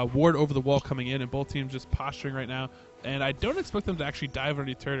 Ward over the wall coming in, and both teams just posturing right now. And I don't expect them to actually dive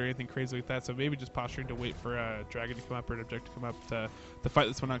underneath turret or anything crazy like that, so maybe just posturing to wait for a dragon to come up or an object to come up to fight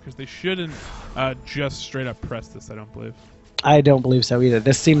this one out, because they shouldn't just straight up press this, I don't believe. I don't believe so either.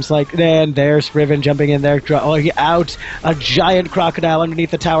 This seems like, and there's Riven jumping in there, drawing out a giant crocodile underneath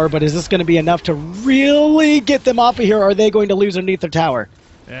the tower, but is this going to be enough to really get them off of here, or are they going to lose underneath the tower?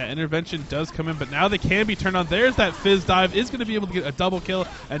 Yeah, intervention does come in, but now they can be turned on. There's that Fizz dive, is going to be able to get a double kill,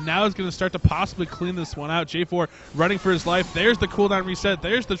 and now is going to start to possibly clean this one out. J4 running for his life. There's the cooldown reset.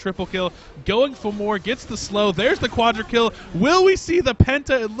 There's the triple kill. Going for more, gets the slow. There's the quadra kill. Will we see the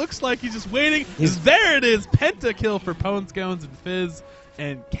penta? It looks like he's just waiting. There it is. Penta kill for Ponescones and Fizz,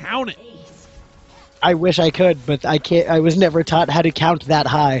 and count it. I wish I could, but I can't. I was never taught how to count that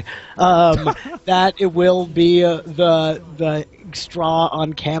high. That it will be the straw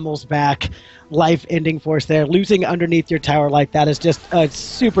on camel's back, life-ending force there. Losing underneath your tower like that is just a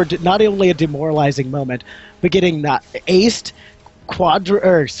super, not only a demoralizing moment, but getting not aced,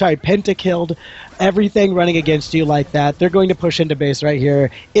 penta-killed, everything running against you like that. They're going to push into base right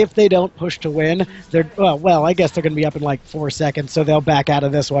here. If they don't push to win, they're, well, I guess they're going to be up in like 4 seconds, so they'll back out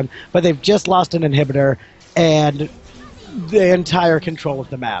of this one. But they've just lost an inhibitor and the entire control of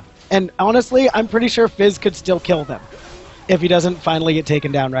the map. And honestly, I'm pretty sure Fizz could still kill them if he doesn't finally get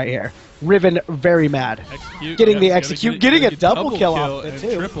taken down right here. Riven very mad. Getting a double kill off it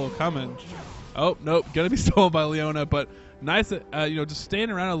too. Triple coming. Oh, nope, gonna be stolen by Leona, but nice, just staying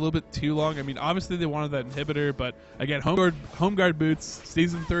around a little bit too long. I mean, obviously they wanted that inhibitor, but again, home guard boots,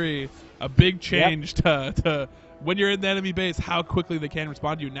 season 3, a big change to when you're in the enemy base, how quickly they can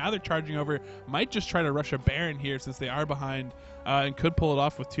respond to you. Now they're charging over, might just try to rush a Baron here since they are behind, and could pull it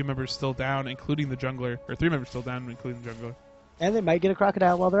off with 2 members still down, including the jungler, or 3 members still down, including the jungler. And they might get a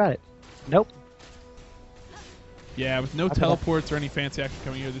crocodile while they're at it. Nope. Yeah, with no teleports or any fancy action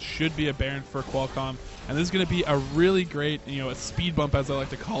coming here, this should be a Baron for Qualcomm. And this is going to be a really great, a speed bump, as I like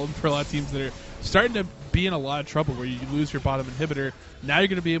to call them, for a lot of teams that are starting to be in a lot of trouble where you lose your bottom inhibitor. Now you're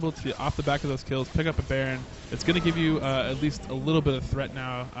going to be able to, off the back of those kills, pick up a Baron. It's going to give you at least a little bit of threat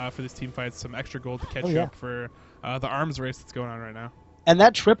now for this team fight, some extra gold to catch you up for the arms race that's going on right now. And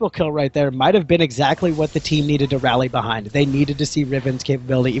that triple kill right there might have been exactly what the team needed to rally behind. They needed to see Riven's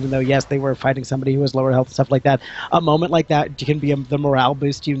capability, even though, yes, they were fighting somebody who was lower health and stuff like that. A moment like that can be the morale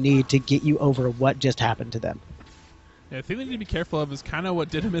boost you need to get you over what just happened to them. Yeah, the thing they need to be careful of is kind of what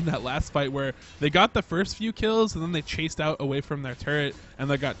did them in that last fight, where they got the first few kills and then they chased out away from their turret and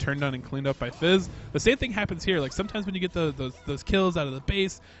they got turned on and cleaned up by Fizz. The same thing happens here. Like, sometimes when you get those kills out of the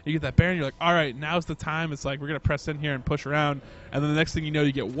base, you get that Baron, you're like, all right, now's the time. It's like, we're going to press in here and push around. And then the next thing you know,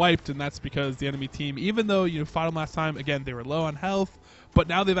 you get wiped, and that's because the enemy team, even though you fought them last time, again, they were low on health, but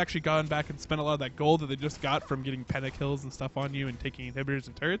now they've actually gone back and spent a lot of that gold that they just got from getting pentakills and stuff on you and taking inhibitors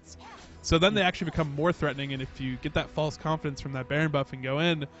and turrets. So then they actually become more threatening, and if you get that false confidence from that Baron buff and go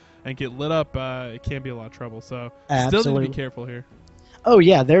in and get lit up, it can be a lot of trouble. So still need to be careful here. Oh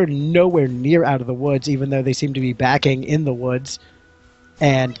yeah, they're nowhere near out of the woods, even though they seem to be backing in the woods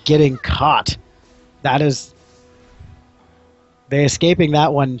and getting caught. That is, they escaping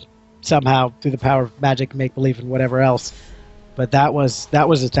that one somehow through the power of magic, make believe, and whatever else. But that was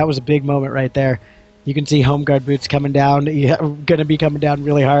a big moment right there. You can see Home Guard boots coming down, going to be coming down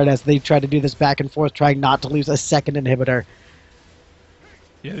really hard as they try to do this back and forth, trying not to lose a second inhibitor.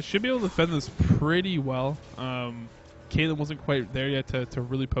 Yeah, they should be able to defend this pretty well. Caitlyn wasn't quite there yet to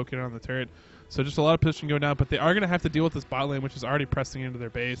really poke it on the turret. So just a lot of position going down, but they are going to have to deal with this bot lane, which is already pressing into their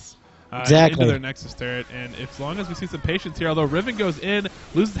base. Exactly. Into their Nexus turret, and as long as we see some patience here, although Riven goes in,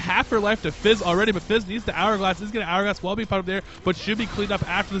 loses half her life to Fizz already, but Fizz needs the Hourglass, is going to Hourglass while being put up there, but should be cleaned up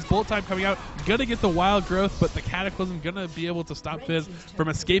after this Bolt Time coming out. Gonna get the Wild Growth, but the Cataclysm gonna be able to stop Fizz from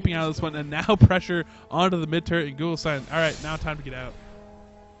escaping out of this one, and now pressure onto the mid turret, and Google sign, alright, now time to get out.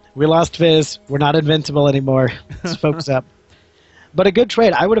 We lost Fizz. We're not invincible anymore. Let's focus up. But a good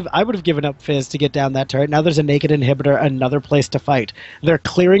trade. I would have given up Fizz to get down that turret. Now there's a naked inhibitor, another place to fight. They're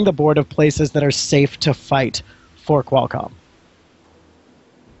clearing the board of places that are safe to fight for Qualcomm.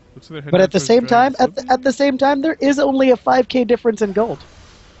 Like but at the same time, at the same time, there is only a 5K difference in gold.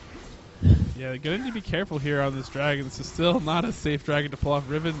 Yeah, they're going to need to be careful here on this dragon. This is still not a safe dragon to pull off.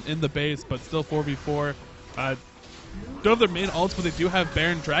 Riven in the base, but still 4v4. Don't have their main ults, but they do have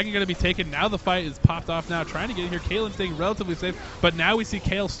Baron. Dragon going to be taken. Now the fight is popped off now. Trying to get in here. Kaelan staying relatively safe, but now we see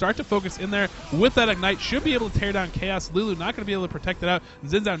Kayle start to focus in there with that Ignite. Should be able to tear down Chaos. Lulu not going to be able to protect it out.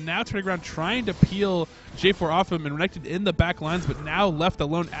 Xin Zhao now turning around, trying to peel J4 off him and connected in the back lines, but now left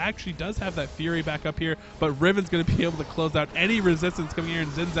alone. Actually does have that Fury back up here, but Riven's going to be able to close out any resistance coming here,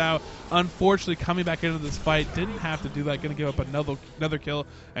 and Xin Zhao, unfortunately, coming back into this fight. Didn't have to do that. Going to give up another kill,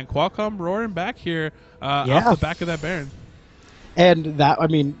 and Qualcomm roaring back here off the back of that Baron. And that, I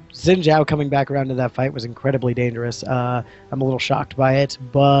mean, Xin Zhao coming back around to that fight was incredibly dangerous. I'm a little shocked by it,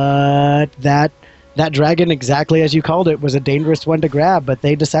 but that dragon, exactly as you called it, was a dangerous one to grab, but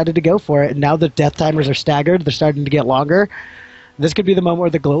they decided to go for it, and now the death timers are staggered. They're starting to get longer. This could be the moment where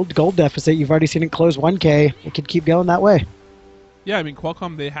the gold deficit, you've already seen it close 1K. It could keep going that way. Yeah, I mean,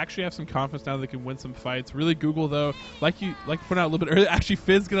 Qualcomm, they actually have some confidence now they can win some fights. Really, Google, though, like you pointed out a little bit earlier, actually,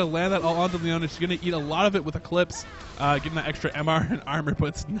 Fizz going to land that all onto Leona. She's going to eat a lot of it with Eclipse, getting that extra MR and armor, but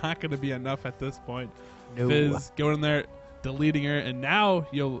it's not going to be enough at this point. No. Fizz going in there, deleting her, and now,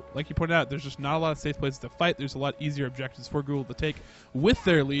 like you pointed out, there's just not a lot of safe places to fight. There's a lot easier objectives for Google to take with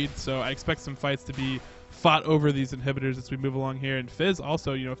their lead, so I expect some fights to be fought over these inhibitors as we move along here. And Fizz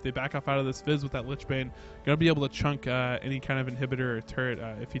also, if they back off out of this, Fizz with that Lich Bane, going to be able to chunk any kind of inhibitor or turret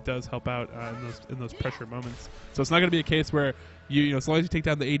if he does help out in those pressure moments. So it's not going to be a case where, as long as you take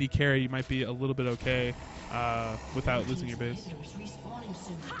down the AD carry, you might be a little bit okay without losing your base.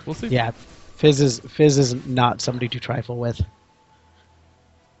 We'll see. Yeah, Fizz is not somebody to trifle with.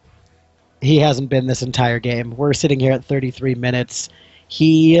 He hasn't been this entire game. We're sitting here at 33 minutes.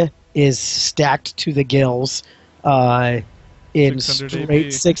 He is stacked to the gills in straight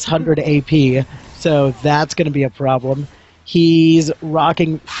AP. 600 AP, so that's going to be a problem. He's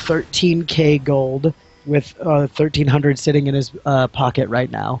rocking 13K gold with 1,300 sitting in his pocket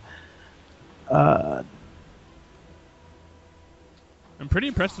right now. I'm pretty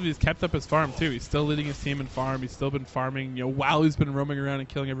impressed that he's kept up his farm, too. He's still leading his team in farm. He's still been farming, while he's been roaming around and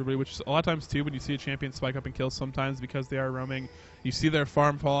killing everybody, which is a lot of times, too, when you see a champion spike up and kill, sometimes because they are roaming, you see their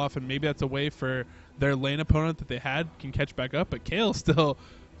farm fall off, and maybe that's a way for their lane opponent that they had can catch back up. But Kayle still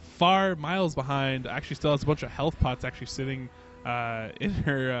far miles behind, actually still has a bunch of health pots actually sitting in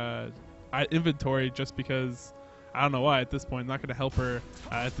her inventory just because, I don't know why at this point, not going to help her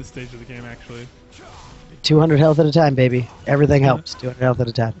at this stage of the game, actually. 200 health at a time, baby. Everything helps. 200 health at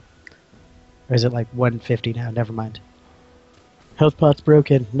a time. Or is it like 150 now? Never mind. Health pot's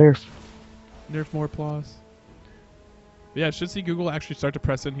broken. Nerf. Nerf more applause. But yeah, should see Google actually start to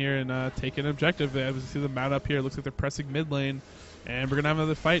press in here and take an objective. As we see them mount up here, it looks like they're pressing mid lane. And we're going to have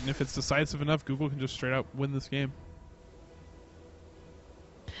another fight. And if it's decisive enough, Google can just straight out win this game.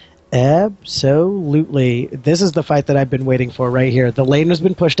 Absolutely. This is the fight that I've been waiting for right here. The lane has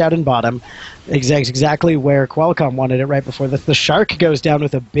been pushed out in bottom, exactly where Qualcomm wanted it right before this. The Shark goes down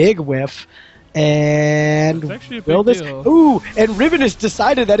with a big whiff, and it's actually a big deal. Ooh, and Riven has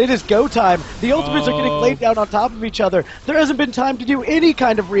decided that it is go time. The ultimates are getting laid down on top of each other. There hasn't been time to do any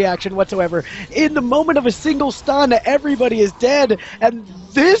kind of reaction whatsoever. In the moment of a single stun, everybody is dead, and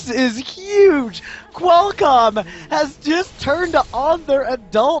this is huge. Qualcomm has just turned on their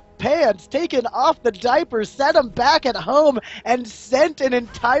adult pants, taken off the diapers, set them back at home, and sent an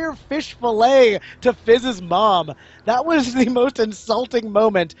entire fish fillet to Fizz's mom. That was the most insulting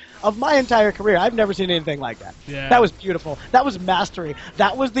moment of my entire career. I've never seen anything like that. Yeah. That was beautiful. That was mastery.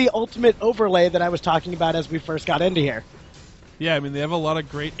 That was the ultimate overlay that I was talking about as we first got into here. Yeah, I mean, they have a lot of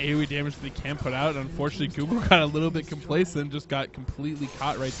great AoE damage that they can put out. Unfortunately, Google got a little bit complacent, just got completely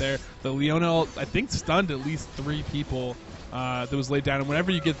caught right there. The Leona ult, I think, stunned at least 3 people that was laid down. And whenever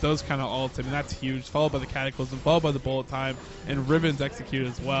you get those kind of ults, I mean, that's huge. Followed by the Cataclysm, followed by the Bullet Time, and Riven's executed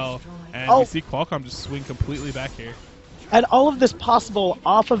as well. And you see Qualcomm just swing completely back here. And all of this possible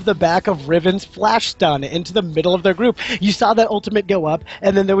off of the back of Riven's flash stun into the middle of their group. You saw that ultimate go up,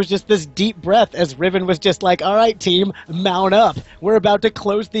 and then there was just this deep breath as Riven was just like, all right, team, mount up. We're about to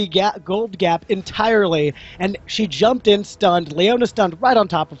close the gold gap entirely. And she jumped in, stunned. Leona stunned right on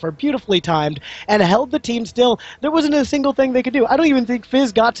top of her, beautifully timed, and held the team still. There wasn't a single thing they could do. I don't even think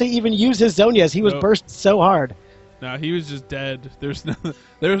Fizz got to even use his Zhonya's. He was burst so hard. No, he was just dead. There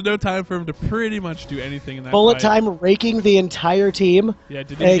was no time for him to pretty much do anything in that Bullet fight. time raking the entire team. Yeah,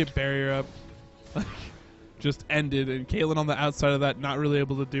 didn't even get barrier up. Just ended, and Caitlyn on the outside of that, not really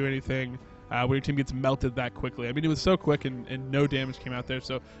able to do anything when your team gets melted that quickly. I mean, it was so quick, and no damage came out there.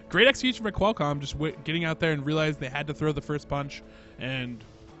 So great execution by Qualcomm, just getting out there and realized they had to throw the first punch, and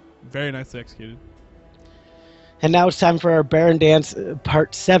very nicely executed. And now it's time for our Baron Dance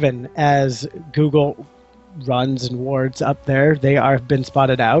Part 7 as Google runs and wards up there. They have been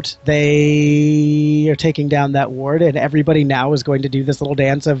spotted out. They are taking down that ward, and everybody now is going to do this little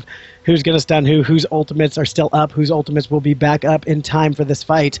dance of who's going to stun whose ultimates are still up, whose ultimates will be back up in time for this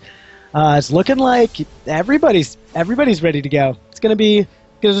fight. It's looking like everybody's ready to go. It's going to be,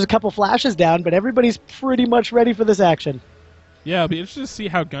 because there's a couple flashes down, but everybody's pretty much ready for this action. Yeah, it'll be interesting to see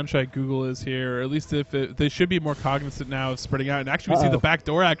how gun-shy Google is here, or at least if they should be more cognizant now of spreading out. And actually, we see the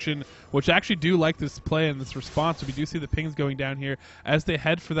backdoor action, which I actually do like this play and this response. So we do see the pings going down here as they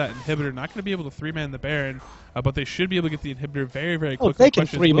head for that inhibitor. Not going to be able to 3-man the Baron, but they should be able to get the inhibitor very, very quickly. Oh, they can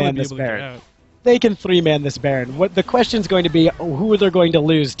 3-man this Baron. They can 3-man this Baron. What the question's going to be, who are they going to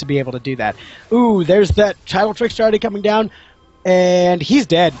lose to be able to do that? Ooh, there's that Child Trickster already coming down. And he's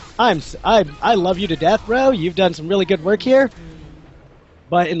dead. I love you to death, bro. You've done some really good work here.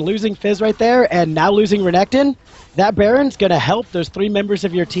 But in losing Fizz right there and now losing Renekton, that Baron's going to help those 3 members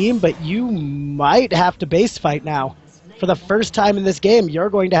of your team, but you might have to base fight now. For the first time in this game, you're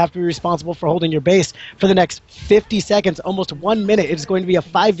going to have to be responsible for holding your base for the next 50 seconds, almost 1 minute. It's going to be a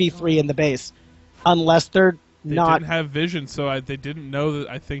 5v3 in the base. Unless they didn't have vision, so they didn't know that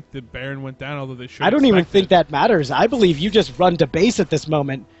I think the Baron went down, although they should. I don't even think that matters. I believe you just run to base at this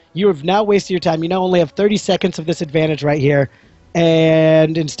moment. You have now wasted your time. You now only have 30 seconds of this advantage right here.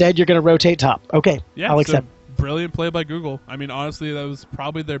 And instead, you're going to rotate top. Okay, yeah, I'll accept. Brilliant play by Google. I mean, honestly, that was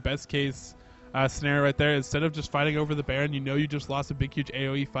probably their best case scenario right there. Instead of just fighting over the Baron, you know you just lost a big, huge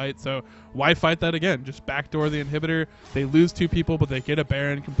AoE fight, so why fight that again? Just backdoor the inhibitor. They lose 2 people, but they get a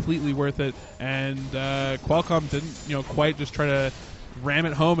Baron, completely worth it. And Qualcomm didn't, quite just try to ram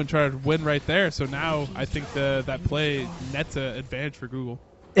it home and try to win right there. So now I think that play nets an advantage for Google.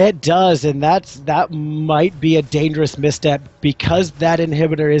 It does, and that might be a dangerous misstep because that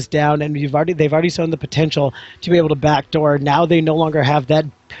inhibitor is down, and they've already shown the potential to be able to backdoor. Now they no longer have that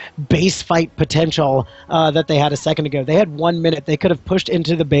base fight potential that they had a second ago. They had 1 minute. They could have pushed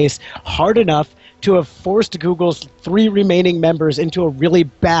into the base hard enough to have forced Google's 3 remaining members into a really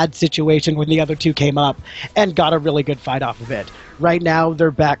bad situation when the other 2 came up and got a really good fight off of it. Right now,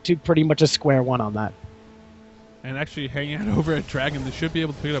 they're back to pretty much a square one on that. And actually hanging out over at Dragon, they should be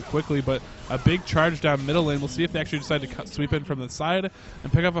able to pick it up quickly, but a big charge down middle lane. We'll see if they actually decide to sweep in from the side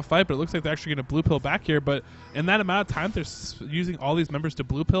and pick up a fight, but it looks like they're actually going to blue pill back here. But in that amount of time, they're using all these members to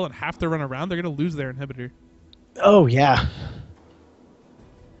blue pill and have to run around. They're going to lose their inhibitor. Oh, yeah.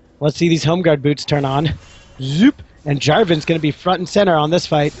 Let's see these home guard boots turn on. Zoop! And Jarvan's going to be front and center on this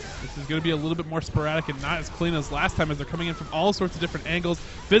fight. This is going to be a little bit more sporadic and not as clean as last time as they're coming in from all sorts of different angles.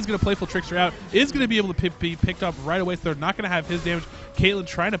 Fizz going to playful Trickster out. Is going to be able to be picked up right away, so they're not going to have his damage. Caitlyn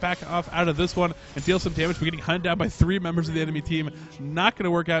trying to back off out of this one and deal some damage, but getting hunted down by 3 members of the enemy team. Not going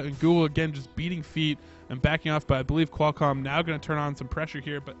to work out, and Google again just beating feet and backing off, but I believe Qualcomm now going to turn on some pressure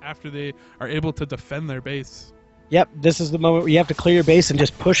here, but after they are able to defend their base. Yep, this is the moment where you have to clear your base and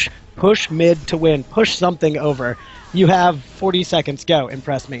just push mid to win. Push something over. You have 40 seconds. Go.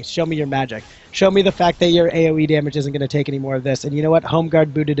 Impress me. Show me your magic. Show me the fact that your AoE damage isn't going to take any more of this. And you know what? Home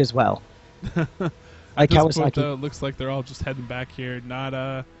guard booted as well. At this point, though, it looks like they're all just heading back here.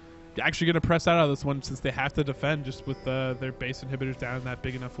 Not actually going to press out of this one since they have to defend just with their base inhibitors down in that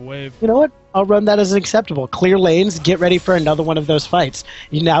big enough a wave. You know what? I'll run that as acceptable. Clear lanes, get ready for another one of those fights.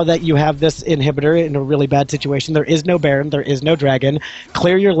 Now that you have this inhibitor in a really bad situation, there is no Baron, there is no Dragon.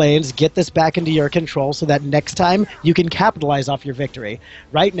 Clear your lanes, get this back into your control so that next time you can capitalize off your victory.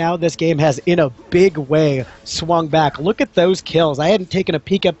 Right now, this game has, in a big way, swung back. Look at those kills. I hadn't taken a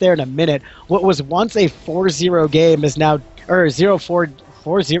peek up there in a minute. What was once a 4-0 game is now, or 0-4...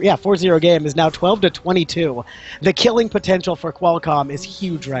 4-0 game is now 12-22. The killing potential for Qualcomm is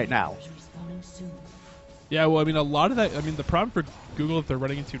huge right now. Yeah, well, I mean, a lot of that, I mean, the problem for Google that they're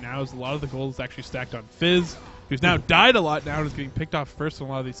running into now is a lot of the gold is actually stacked on Fizz, who's now died a lot now and is getting picked off first in a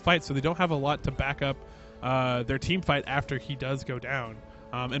lot of these fights, so they don't have a lot to back up their team fight after he does go down.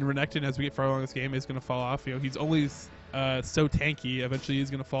 And Renekton, as we get far along this game, is going to fall off. You know, he's only so tanky. Eventually,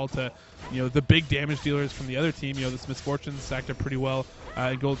 he's going to fall to, you know, the big damage dealers from the other team. You know, this Misfortune stacked up pretty well.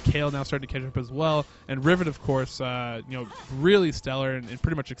 And Gold Kale now starting to catch up as well. And Riven, of course, you know, really stellar and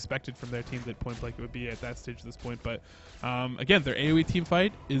pretty much expected from their team that Point Blank it would be at that stage at this point. But again, their AoE team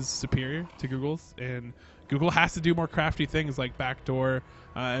fight is superior to Google's, and Google has to do more crafty things like backdoor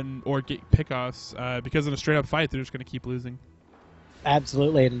or get pickoffs because in a straight up fight, they're just going to keep losing.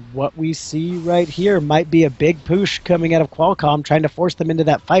 Absolutely, and what we see right here might be a big push coming out of Qualcomm, trying to force them into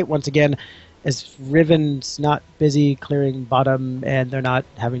that fight once again, as Riven's not busy clearing bottom, and they're not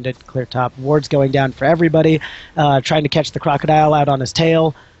having to clear top. Ward's going down for everybody, trying to catch the Crocodile out on his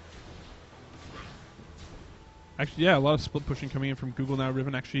tail. Actually, yeah, a lot of split pushing coming in from Google now.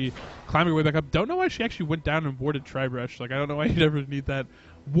 Riven actually climbing her way back up. Don't know why she actually went down and warded Tribrush. Like, I don't know why you'd ever need that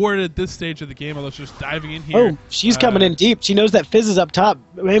ward at this stage of the game, although she's just diving in here. Oh, she's coming in deep. She knows that Fizz is up top.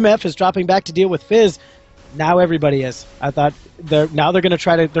 MF is dropping back to deal with Fizz. Now everybody is. I thought they're going to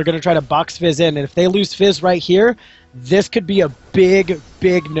try to box Fizz in, and if they lose Fizz right here, this could be a big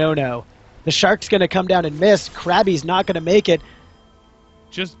no-no. The Shark's going to come down and miss. Krabby's not going to make it.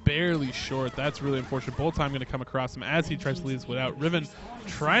 Just barely short. That's really unfortunate. Bolt time going to come across him as he tries to lead his way out. Riven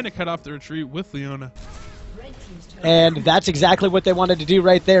trying to cut off the retreat with Leona. And that's exactly what they wanted to do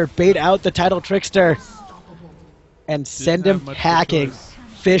right there. Bait out the title trickster and send him packing.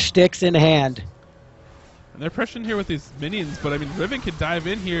 Fish sticks in hand. And they're pressuring here with these minions, but I mean, Riven can dive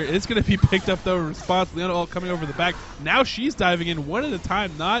in here. It's going to be picked up though. Response, Leona all coming over the back. Now she's diving in one at a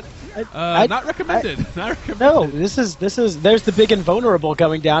time. Not recommended. Not recommended. No, this is. There's the big invulnerable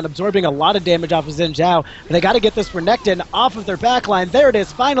going down, absorbing a lot of damage off of Xin Zhao. But they got to get this Renekton off of their backline. There it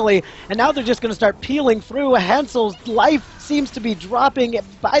is, finally. And now they're just going to start peeling through. Hansel's life seems to be dropping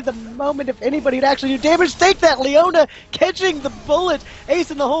by the moment. If anybody would actually do damage, take that. Leona catching the bullet.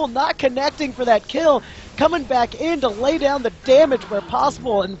 Ace in the hole, not connecting for that kill. Coming back in to lay down the damage where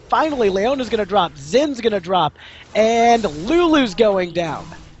possible, and finally Leona's going to drop, Zin's going to drop, and Lulu's going down.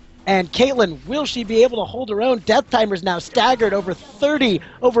 And Caitlyn, will she be able to hold her own? Death timer's now staggered over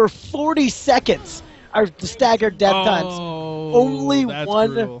 40 seconds are the staggered death times. Only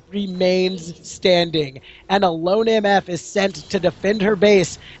one brutal. Remains standing, and a lone MF is sent to defend her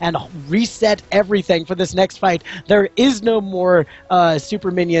base and reset everything for this next fight. There is no more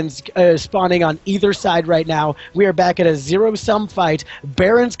super minions spawning on either side right now. We are back at a zero-sum fight.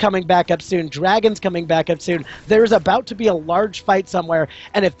 Baron's coming back up soon. Dragon's coming back up soon. There's about to be a large fight somewhere,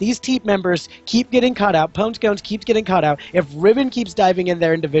 and if these team members keep getting caught out, Pwn Scones keeps getting caught out, if Riven keeps diving in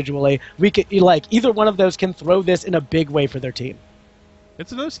there individually, we could, like, either one of those can throw this in a big way for their team.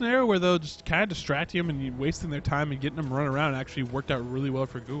 It's another scenario where they'll just kind of distract him and wasting their time and getting him run around actually worked out really well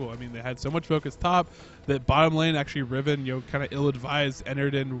for Google. I mean, they had so much focus top that bottom lane actually Riven, you know, kind of ill-advised,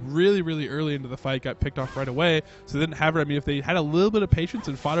 entered in really early into the fight, got picked off right away, so they didn't have her. I mean, if they had a little bit of patience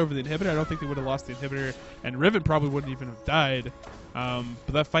and fought over the inhibitor, I don't think they would have lost the inhibitor, and Riven probably wouldn't even have died.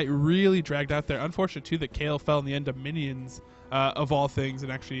 But that fight really dragged out there. Unfortunate, too, that Kale fell in the end of minions, of all things,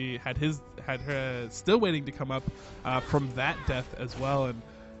 and actually had her still waiting to come up from that death as well. And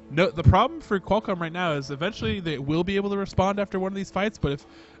no, the problem for Qualcomm right now is eventually they will be able to respond after one of these fights, but if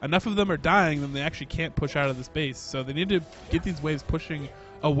enough of them are dying, then they actually can't push out of this base. So they need to get these waves pushing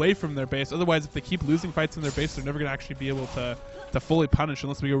away from their base. Otherwise, if they keep losing fights in their base, they're never going to actually be able to fully punish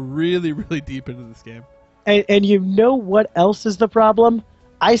unless we go really deep into this game. And you know what else is the problem?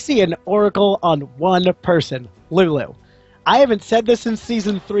 I see an oracle on one person, Lulu. I haven't said this in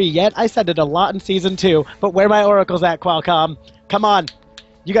Season 3 yet. I said it a lot in Season 2, but where my oracles at, Qualcomm? Come on.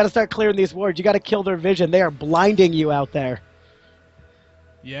 You got to start clearing these wards. You got to kill their vision. They are blinding you out there.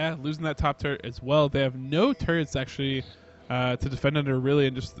 Yeah, losing that top turret as well. They have no turrets actually to defend under really,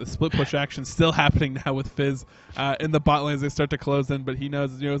 and just the split push action still happening now with Fizz in the bot lane as they start to close in. But he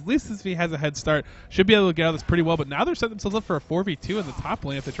knows, at least if he has a head start, should be able to get out of this pretty well. But now they're setting themselves up for a 4v2 in the top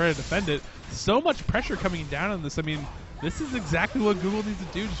lane if they try to defend it. So much pressure coming down on this. I mean, this is exactly what Google needs to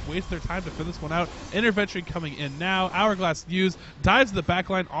do, just waste their time to finish this one out. Intervention coming in now. Hourglass used, dives to the back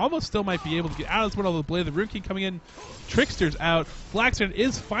line, almost still might be able to get out of this one, although the Blade of the Rune King coming in. Trickster's out. Flaxstone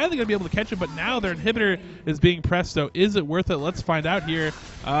is finally going to be able to catch him, but now their inhibitor is being pressed, so is it worth it? Let's find out here.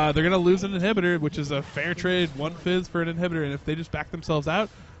 They're going to lose an inhibitor, which is a fair trade, 1 Fizz for an inhibitor, and if they just back themselves out,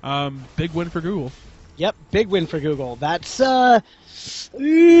 big win for Google. Yep, big win for Google. That's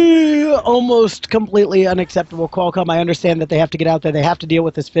almost completely unacceptable. Qualcomm, I understand that they have to get out there. They have to deal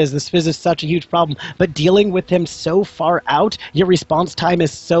with this Fizz. This Fizz is such a huge problem. But dealing with him so far out, your response time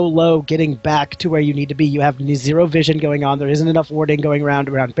is so low getting back to where you need to be. You have zero vision going on. There isn't enough warding going around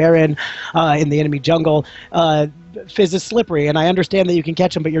Baron in the enemy jungle. Fizz is slippery, and I understand that you can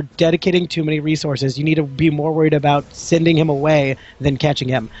catch him, but you're dedicating too many resources. You need to be more worried about sending him away than catching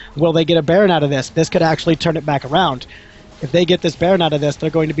him. Will they get a Baron out of this? This could actually turn it back around. If they get this Baron out of this, they're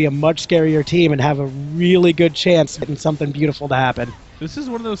going to be a much scarier team and have a really good chance of getting something beautiful to happen. This is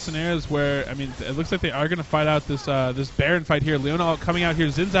one of those scenarios where, I mean, it looks like they are going to fight out this this Baron fight here. Leona coming out here,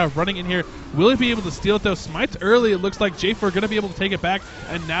 Zin's out, running in here. Will he be able to steal it, though? Smite's early. It looks like J4 are going to be able to take it back,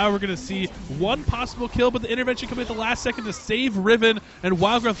 and now we're going to see one possible kill, but the intervention coming at the last second to save Riven, and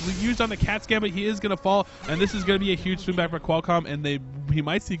Wildgrowth used on the Cat's Gambit. He is going to fall, and this is going to be a huge swing back for Qualcomm, and he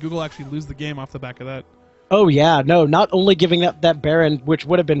might see Google actually lose the game off the back of that. Oh, yeah. No, not only giving up that Baron, which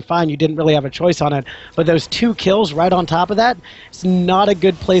would have been fine, you didn't really have a choice on it, but those 2 kills right on top of that, it's not a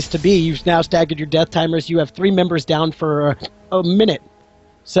good place to be. You've now staggered your death timers. You have 3 members down for a minute.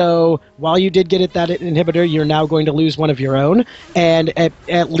 So while you did get it that inhibitor, you're now going to lose one of your own, and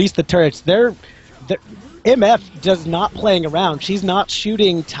at least the turrets, MF does not playing around. She's not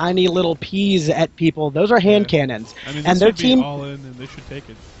shooting tiny little peas at people. Those are hand cannons. I mean, and their team all in, and they should take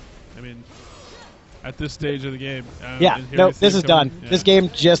it. I mean, at this stage of the game. Yeah, no, this is done. Yeah. This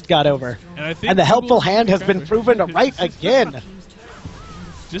game just got over. And the helpful hand has been proven right again.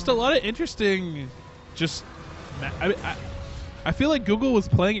 Just a lot of interesting, I feel like Google was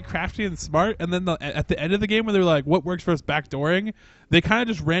playing it crafty and smart, and then at the end of the game when they were like, what works for us backdooring, they kind of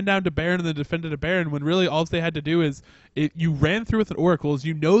just ran down to Baron and then defended a Baron, when really all they had to do is, you ran through with an Oracles,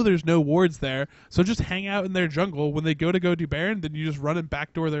 you know there's no wards there, so just hang out in their jungle. When they go do Baron, then you just run and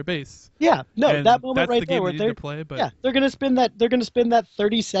backdoor their base. Yeah, no, and that moment right there where they're gonna spend that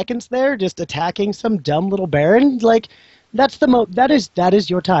 30 seconds there just attacking some dumb little Baron, like. That's that is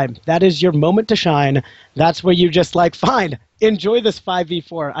your time. That is your moment to shine. That's where you just like, fine, enjoy this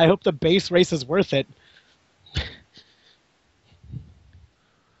 5v4. I hope the base race is worth it.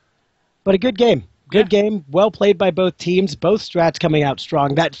 But a good game. Good game. Well played by both teams. Both strats coming out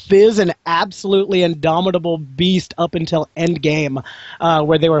strong. That Fizz, an absolutely indomitable beast up until end game,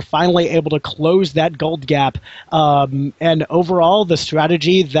 where they were finally able to close that gold gap. And overall, the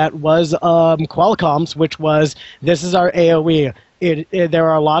strategy that was Qualcomm's, which was, this is our AoE. There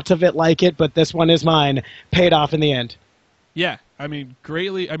are lots of it like it, but this one is mine, paid off in the end. Yeah, I mean,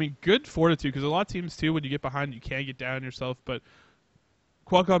 good fortitude, because a lot of teams, too, when you get behind, you can get down yourself, but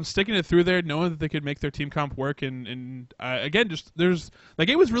Qualcomm sticking it through there, knowing that they could make their team comp work, and again, the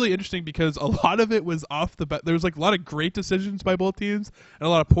game was really interesting because a lot of it was off the bat. There was like a lot of great decisions by both teams and a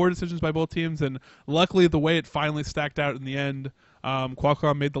lot of poor decisions by both teams, and luckily the way it finally stacked out in the end,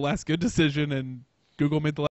 Qualcomm made the last good decision and Google made the last